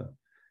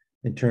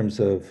in terms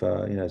of,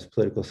 you know, as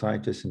political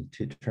scientists, in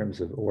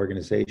terms of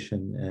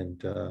organization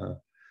and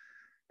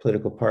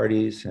political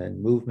parties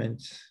and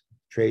movements,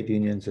 trade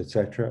unions,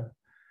 etc.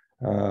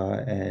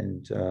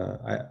 And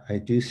I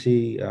do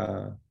see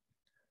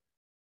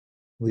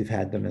we've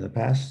had them in the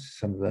past.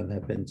 Some of them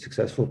have been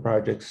successful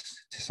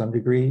projects to some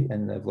degree,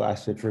 and they've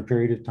lasted for a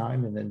period of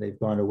time, and then they've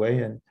gone away.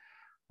 And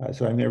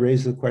so I'm going to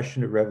raise the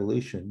question of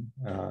revolution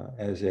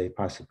as a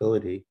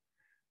possibility.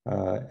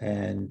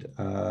 And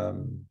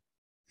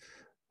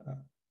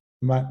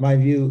my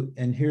view,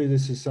 and here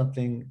this is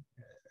something,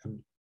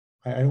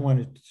 I don't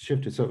want to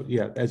shift it. So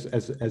yeah,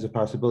 as a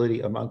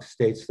possibility amongst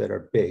states that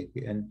are big,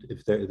 and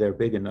if they're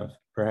big enough,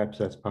 perhaps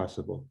that's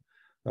possible.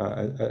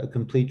 A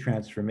complete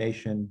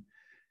transformation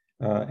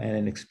and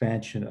an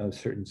expansion of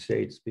certain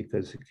states,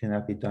 because it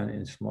cannot be done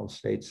in small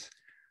states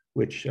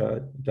which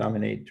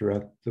dominate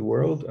throughout the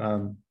world.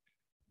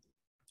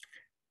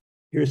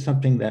 Here's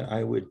something that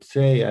I would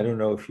say, I don't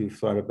know if you've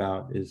thought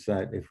about, is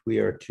that if we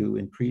are to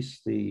increase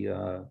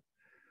the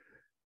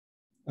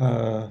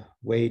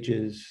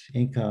wages,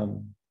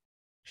 income,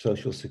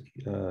 social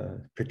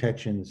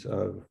protections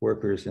of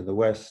workers in the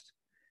West,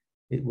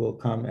 it will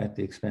come at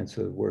the expense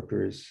of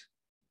workers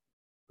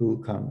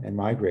who come and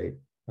migrate,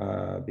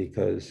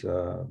 because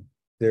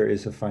there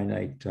is a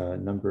finite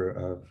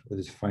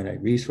there's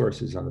finite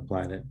resources on the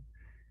planet,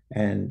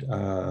 and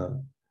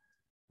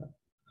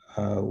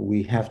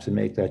we have to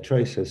make that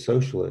choice as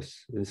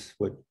socialists. This is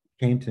what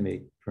came to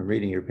me from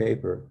reading your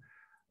paper,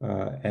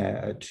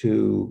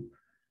 to,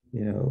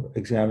 you know,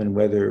 examine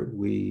whether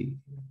we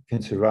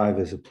can survive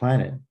as a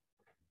planet,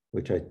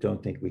 which I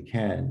don't think we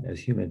can as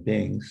human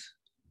beings.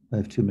 I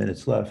have 2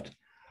 minutes left,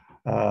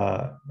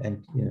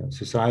 and, you know,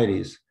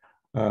 societies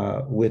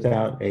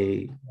without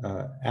a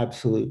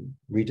absolute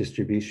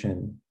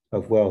redistribution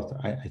of wealth.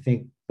 I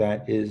think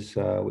that is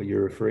what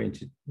you're referring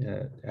to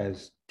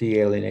as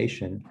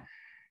de-alienation.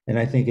 And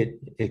I think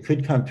it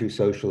could come through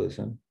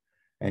socialism,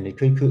 and it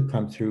could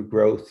come through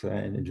growth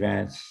and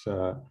advance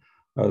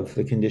of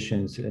the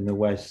conditions in the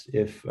West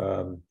if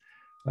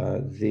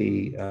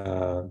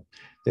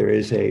there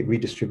is a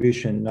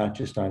redistribution, not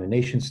just on a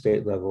nation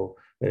state level,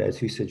 but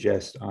as you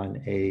suggest,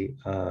 on a,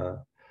 I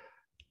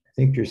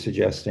think you're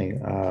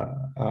suggesting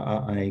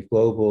on a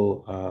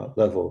global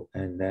level,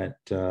 and that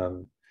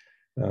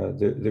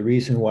the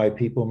reason why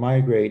people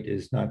migrate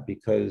is not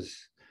because,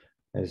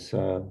 as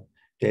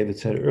David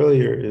said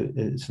earlier,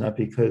 it's not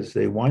because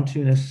they want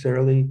to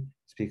necessarily,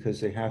 it's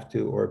because they have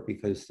to, or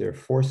because they're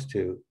forced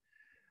to.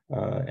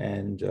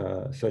 And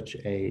such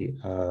a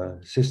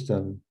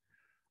system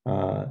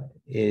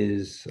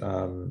is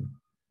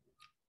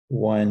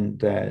one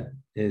that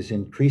is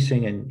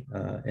increasing in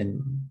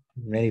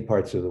many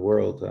parts of the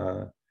world.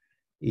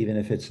 Even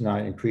if it's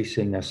not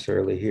increasing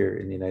necessarily here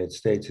in the United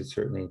States, it's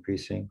certainly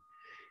increasing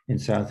in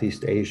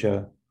Southeast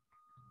Asia,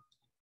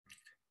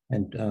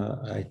 and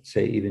I'd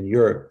say even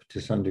Europe to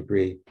some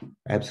degree,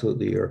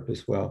 absolutely Europe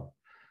as well.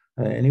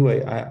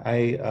 Anyway,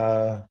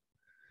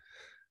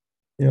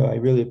 I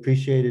really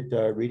appreciated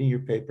reading your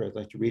paper. I'd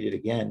like to read it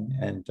again,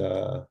 and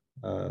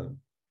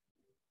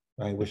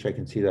I wish I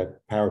can see that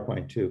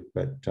PowerPoint too,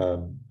 but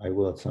I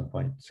will at some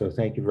point. So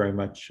thank you very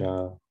much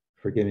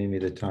for giving me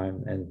the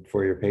time and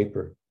for your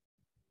paper.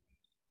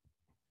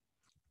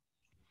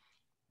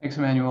 Thanks,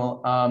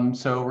 Immanuel.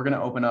 So we're going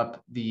to open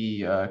up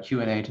the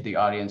Q&A to the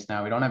audience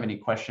now. We don't have any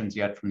questions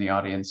yet from the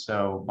audience.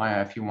 So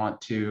Maja, if you want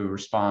to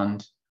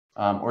respond,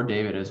 or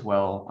David as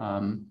well,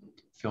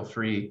 feel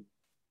free.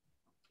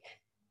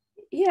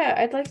 Yeah,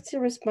 I'd like to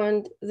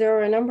respond. There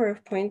are a number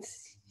of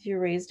points you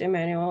raised,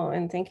 Immanuel,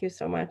 and thank you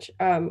so much.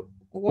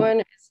 One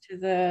is to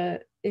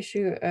the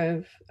issue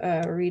of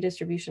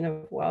redistribution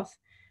of wealth.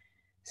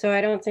 So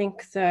I don't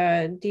think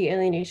the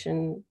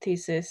de-alienation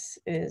thesis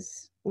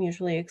is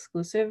mutually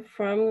exclusive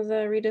from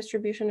the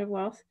redistribution of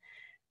wealth.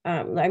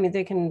 I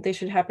mean, they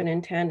should happen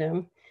in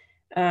tandem.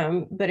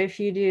 But if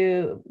you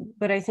do,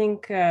 but I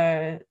think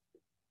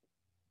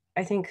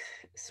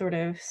sort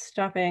of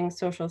stopping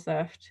social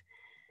theft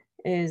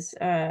is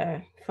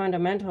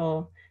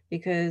fundamental,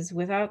 because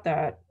without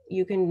that,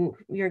 you're going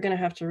to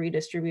have to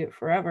redistribute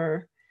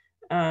forever,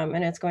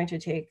 and it's going to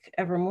take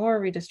ever more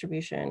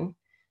redistribution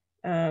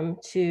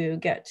to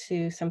get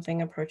to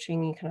something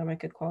approaching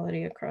economic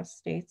equality across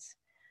states.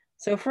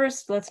 So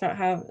first, let's not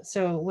have,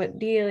 so what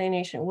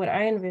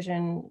I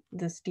envision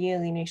this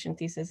de-alienation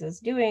thesis is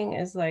doing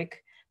is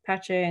like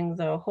patching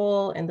the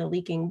hole in the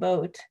leaking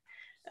boat.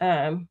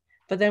 But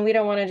then we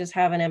don't want to just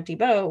have an empty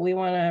boat. We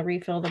want to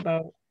refill the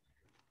boat.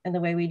 And the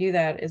way we do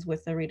that is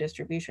with the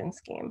redistribution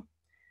scheme.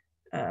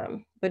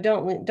 But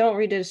don't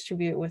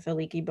redistribute with a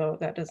leaky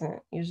boat. That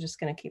doesn't, you're just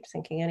going to keep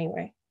sinking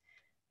anyway.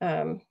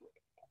 And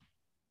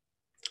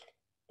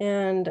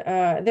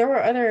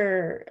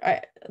there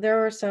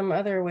were some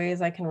other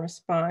ways I can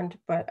respond,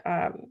 but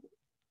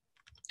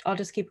I'll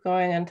just keep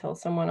going until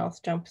someone else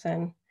jumps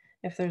in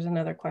if there's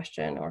another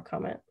question or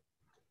comment.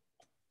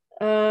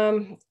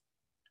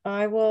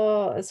 I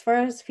will, as far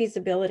as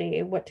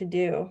feasibility, what to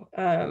do,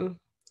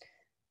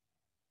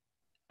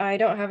 I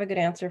don't have a good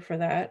answer for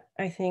that.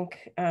 I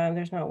think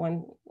there's not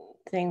one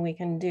thing we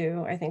can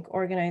do. I think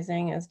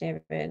organizing, as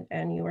David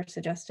and you were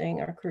suggesting,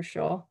 are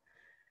crucial.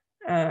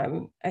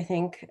 I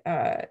think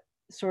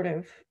sort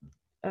of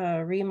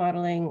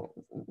remodeling,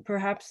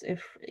 perhaps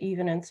if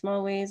even in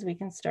small ways, we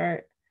can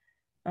start,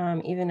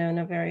 even in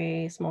a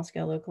very small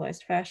scale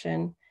localized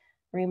fashion,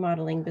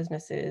 remodeling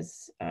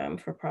businesses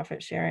for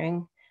profit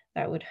sharing.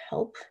 That would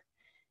help.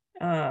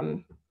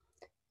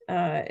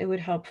 It would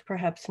help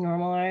perhaps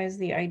normalize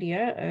the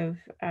idea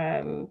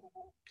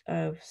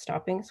of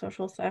stopping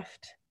social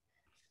theft.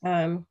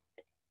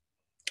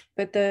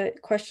 But the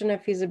question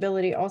of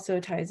feasibility also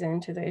ties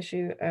into the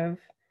issue of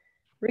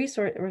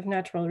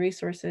natural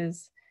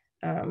resources,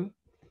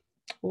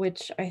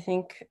 which I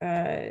think,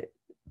 I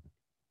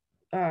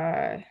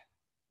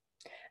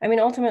mean,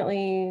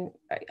 ultimately,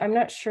 I'm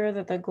not sure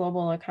that the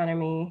global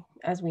economy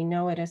as we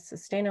know it is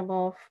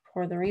sustainable,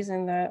 for the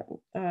reason that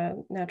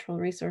natural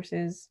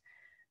resources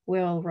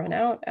will run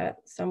out at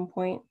some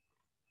point.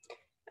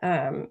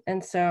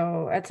 And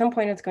so at some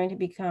point it's going to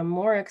become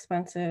more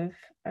expensive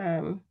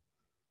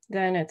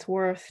than it's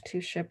worth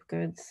to ship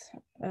goods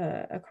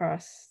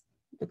across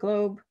the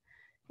globe.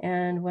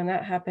 And when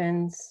that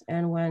happens,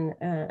 and when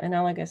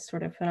analogous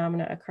sort of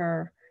phenomena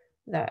occur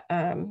that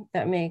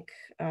that make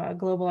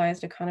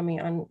globalized economy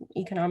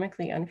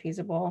economically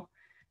unfeasible,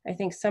 I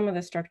think some of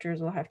the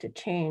structures will have to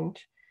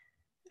change.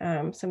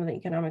 Some of the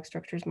economic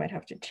structures might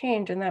have to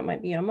change, and that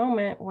might be a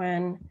moment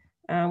when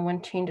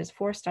change is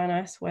forced on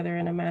us, whether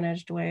in a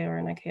managed way or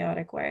in a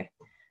chaotic way.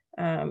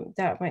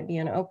 That might be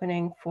an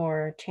opening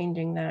for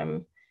changing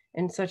them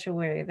in such a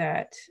way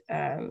that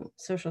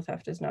social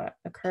theft is not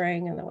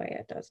occurring in the way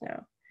it does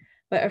now.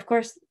 But of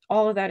course,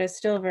 all of that is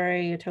still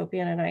very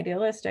utopian and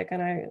idealistic,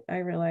 and I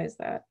realize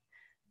that.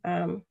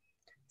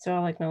 So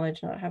I'll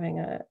acknowledge not having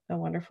a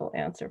wonderful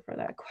answer for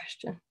that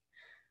question.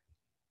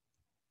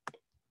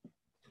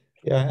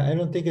 Yeah, I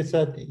don't think it's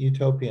that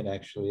utopian,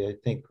 actually. I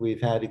think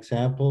we've had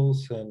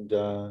examples, and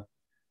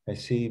I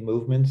see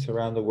movements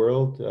around the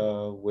world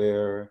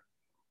where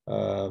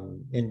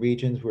in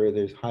regions where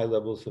there's high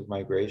levels of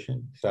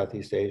migration,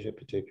 Southeast Asia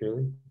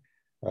particularly,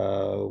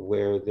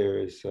 where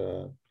there's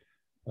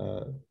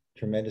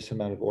tremendous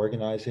amount of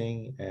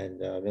organizing and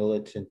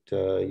militant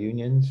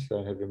unions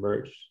that have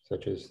emerged,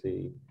 such as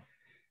the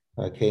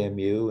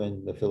KMU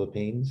in the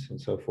Philippines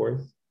and so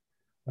forth.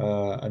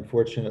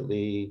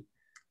 Unfortunately,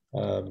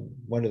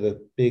 one of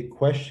the big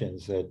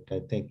questions that I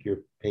think your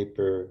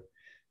paper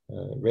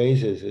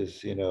raises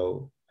is,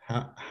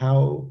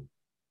 how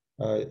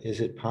is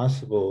it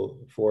possible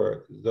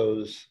for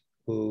those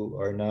who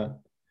are not,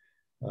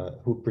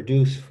 who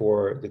produce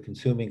for the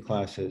consuming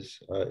classes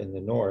in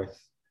the North,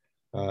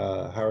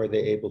 how are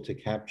they able to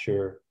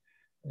capture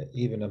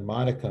even a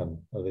modicum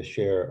of a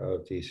share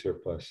of the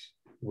surplus,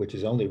 which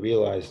is only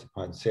realized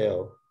upon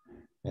sale,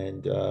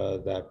 and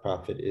that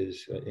profit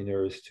is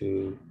inures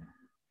to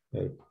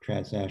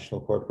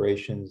transnational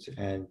corporations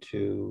and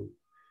to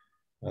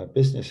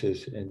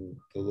businesses in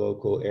the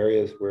local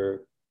areas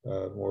where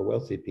more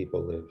wealthy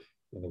people live.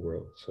 in the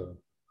world. So,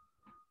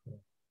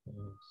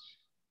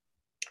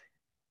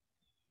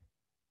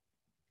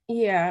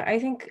 yeah, I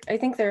think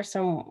there are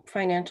some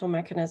financial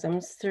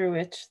mechanisms through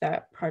which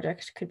that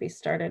project could be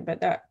started, but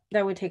that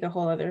would take a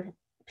whole other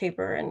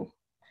paper and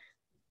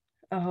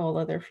a whole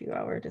other few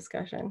hour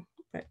discussion.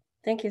 But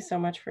thank you so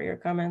much for your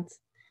comments.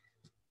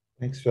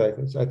 thanks,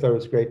 Douglas. I thought it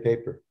was a great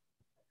paper.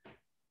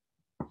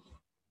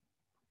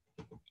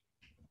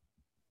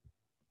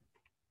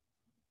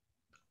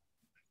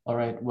 All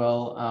right,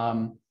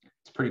 well,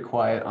 it's pretty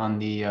quiet on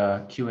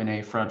the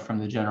Q&A front from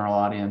the general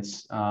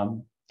audience.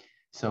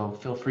 So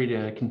feel free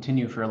to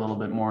continue for a little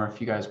bit more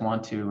if you guys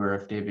want to, or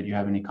if David, you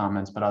have any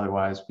comments, but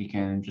otherwise we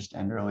can just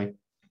end early.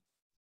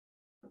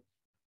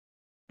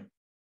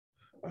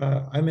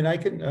 I mean, I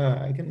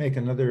can make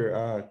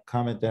another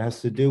comment that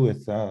has to do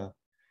with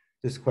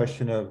this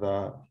question of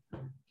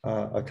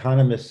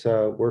autonomous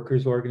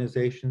workers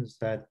organizations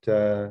that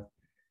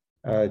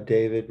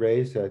David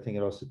raised. I think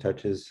it also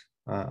touches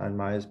on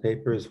Maya's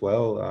paper as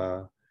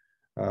well,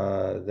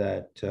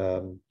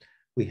 that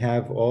we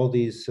have all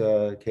these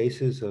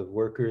cases of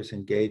workers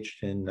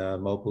engaged in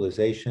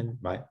mobilization,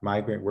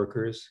 migrant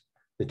workers,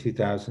 the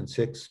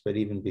 2006, but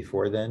even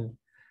before then.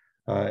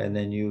 And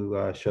then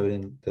you showed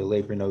in the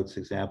labor notes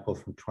example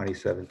from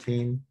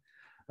 2017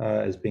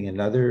 as being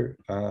another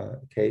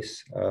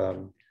case. I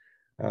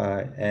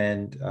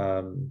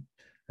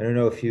don't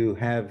know if you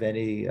have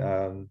any,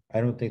 I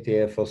don't think the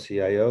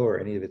AFL-CIO or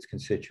any of its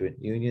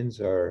constituent unions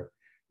are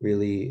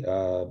really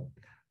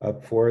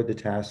up for the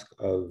task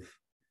of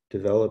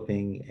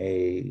developing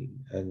a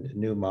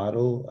new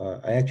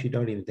model. I actually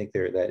don't even think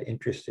they're that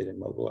interested in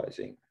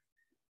mobilizing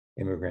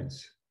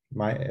immigrants,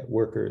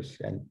 workers,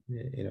 and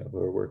who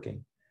are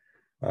working.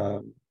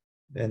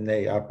 And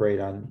they operate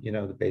on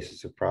the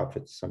basis of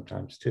profits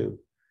sometimes too,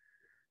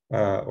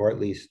 or at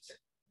least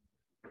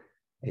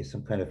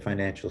some kind of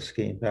financial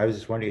scheme. I was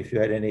just wondering if you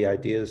had any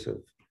ideas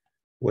of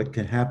what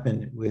can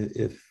happen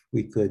if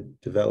we could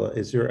develop.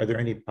 Are there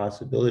any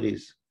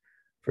possibilities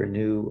for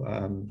new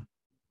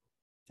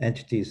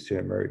entities to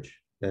emerge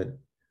that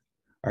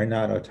are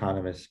not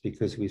autonomous?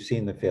 Because we've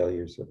seen the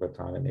failures of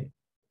autonomy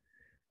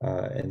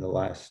in the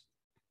last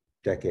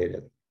decade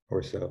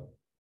or so,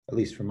 at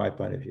least from my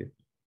point of view.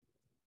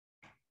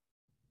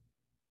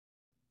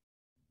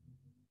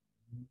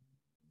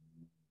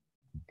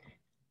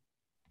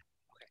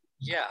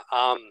 Yeah,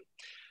 I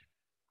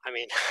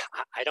mean,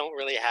 I don't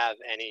really have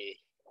any.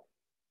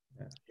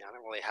 Yeah, I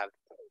don't really have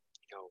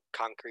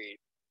concrete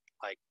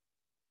like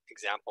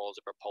examples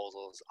or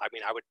proposals. I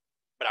mean, I would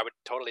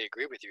totally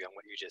agree with you on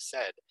what you just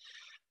said.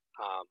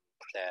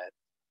 That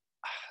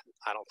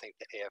I don't think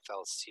the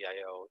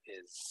AFL-CIO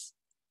is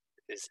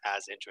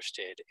as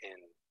interested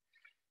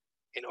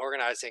in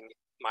organizing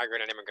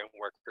migrant and immigrant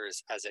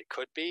workers as it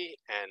could be,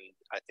 and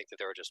I think that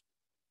there are just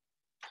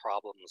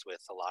problems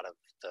with a lot of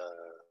the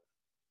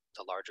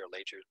larger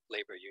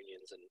labor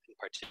unions in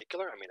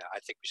particular. I mean, I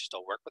think we should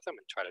still work with them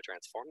and try to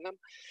transform them.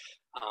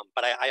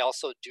 But I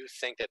also do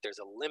think that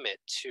there's a limit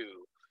to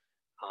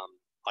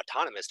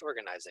autonomous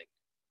organizing.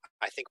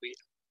 I think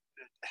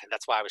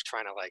that's why I was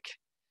trying to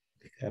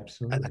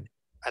Absolutely.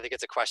 I think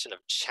it's a question of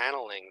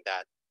channeling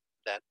that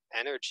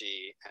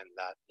energy and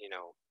that,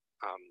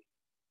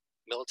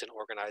 militant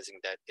organizing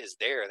that is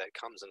there, that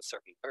comes in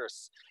certain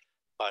bursts,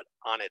 but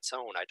on its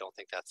own, I don't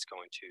think that's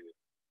going to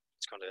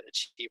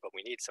achieve what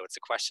we need. So it's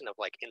a question of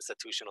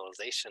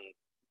institutionalization,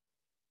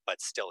 but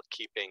still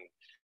keeping,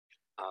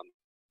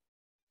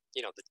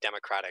 the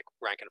democratic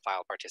rank and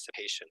file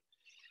participation.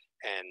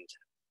 And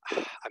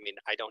I mean,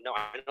 I don't know.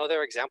 I know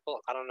their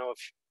example. I don't know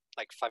if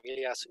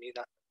Familias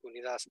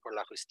Unidas por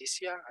la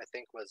Justicia, I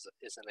think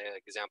is an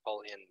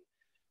example in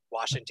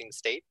Washington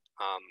State,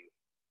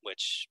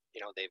 which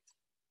they've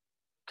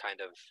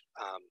kind of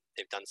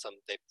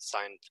they've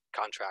signed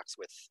contracts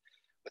with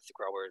the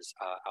growers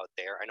out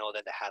there. I know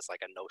that it has a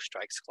no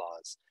strikes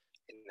clause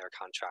in their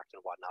contract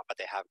and whatnot, but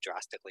they have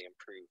drastically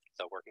improved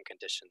the working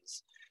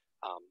conditions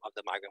of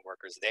the migrant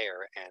workers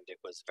there, and it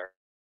was very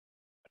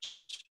much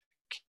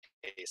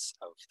a case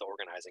of the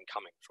organizing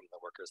coming from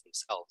the workers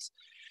themselves.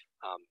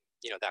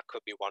 That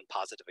could be one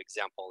positive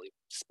example,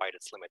 despite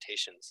its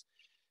limitations.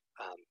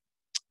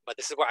 But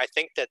this is where I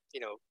think that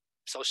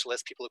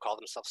socialists, people who call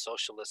themselves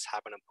socialists,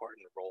 have an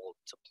important role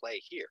to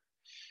play here.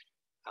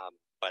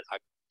 But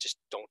I just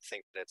don't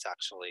think that it's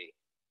actually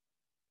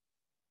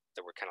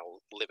that we're kind of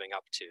living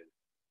up to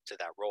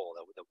that role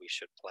that we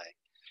should play.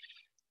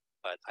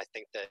 But I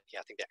think that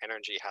I think the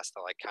energy has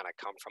to kind of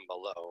come from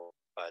below,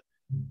 but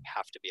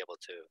have to be able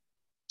to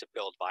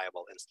build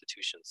viable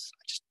institutions.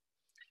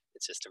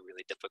 It's just a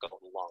really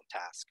difficult and long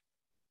task.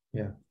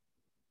 Yeah,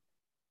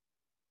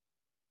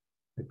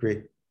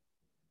 agree.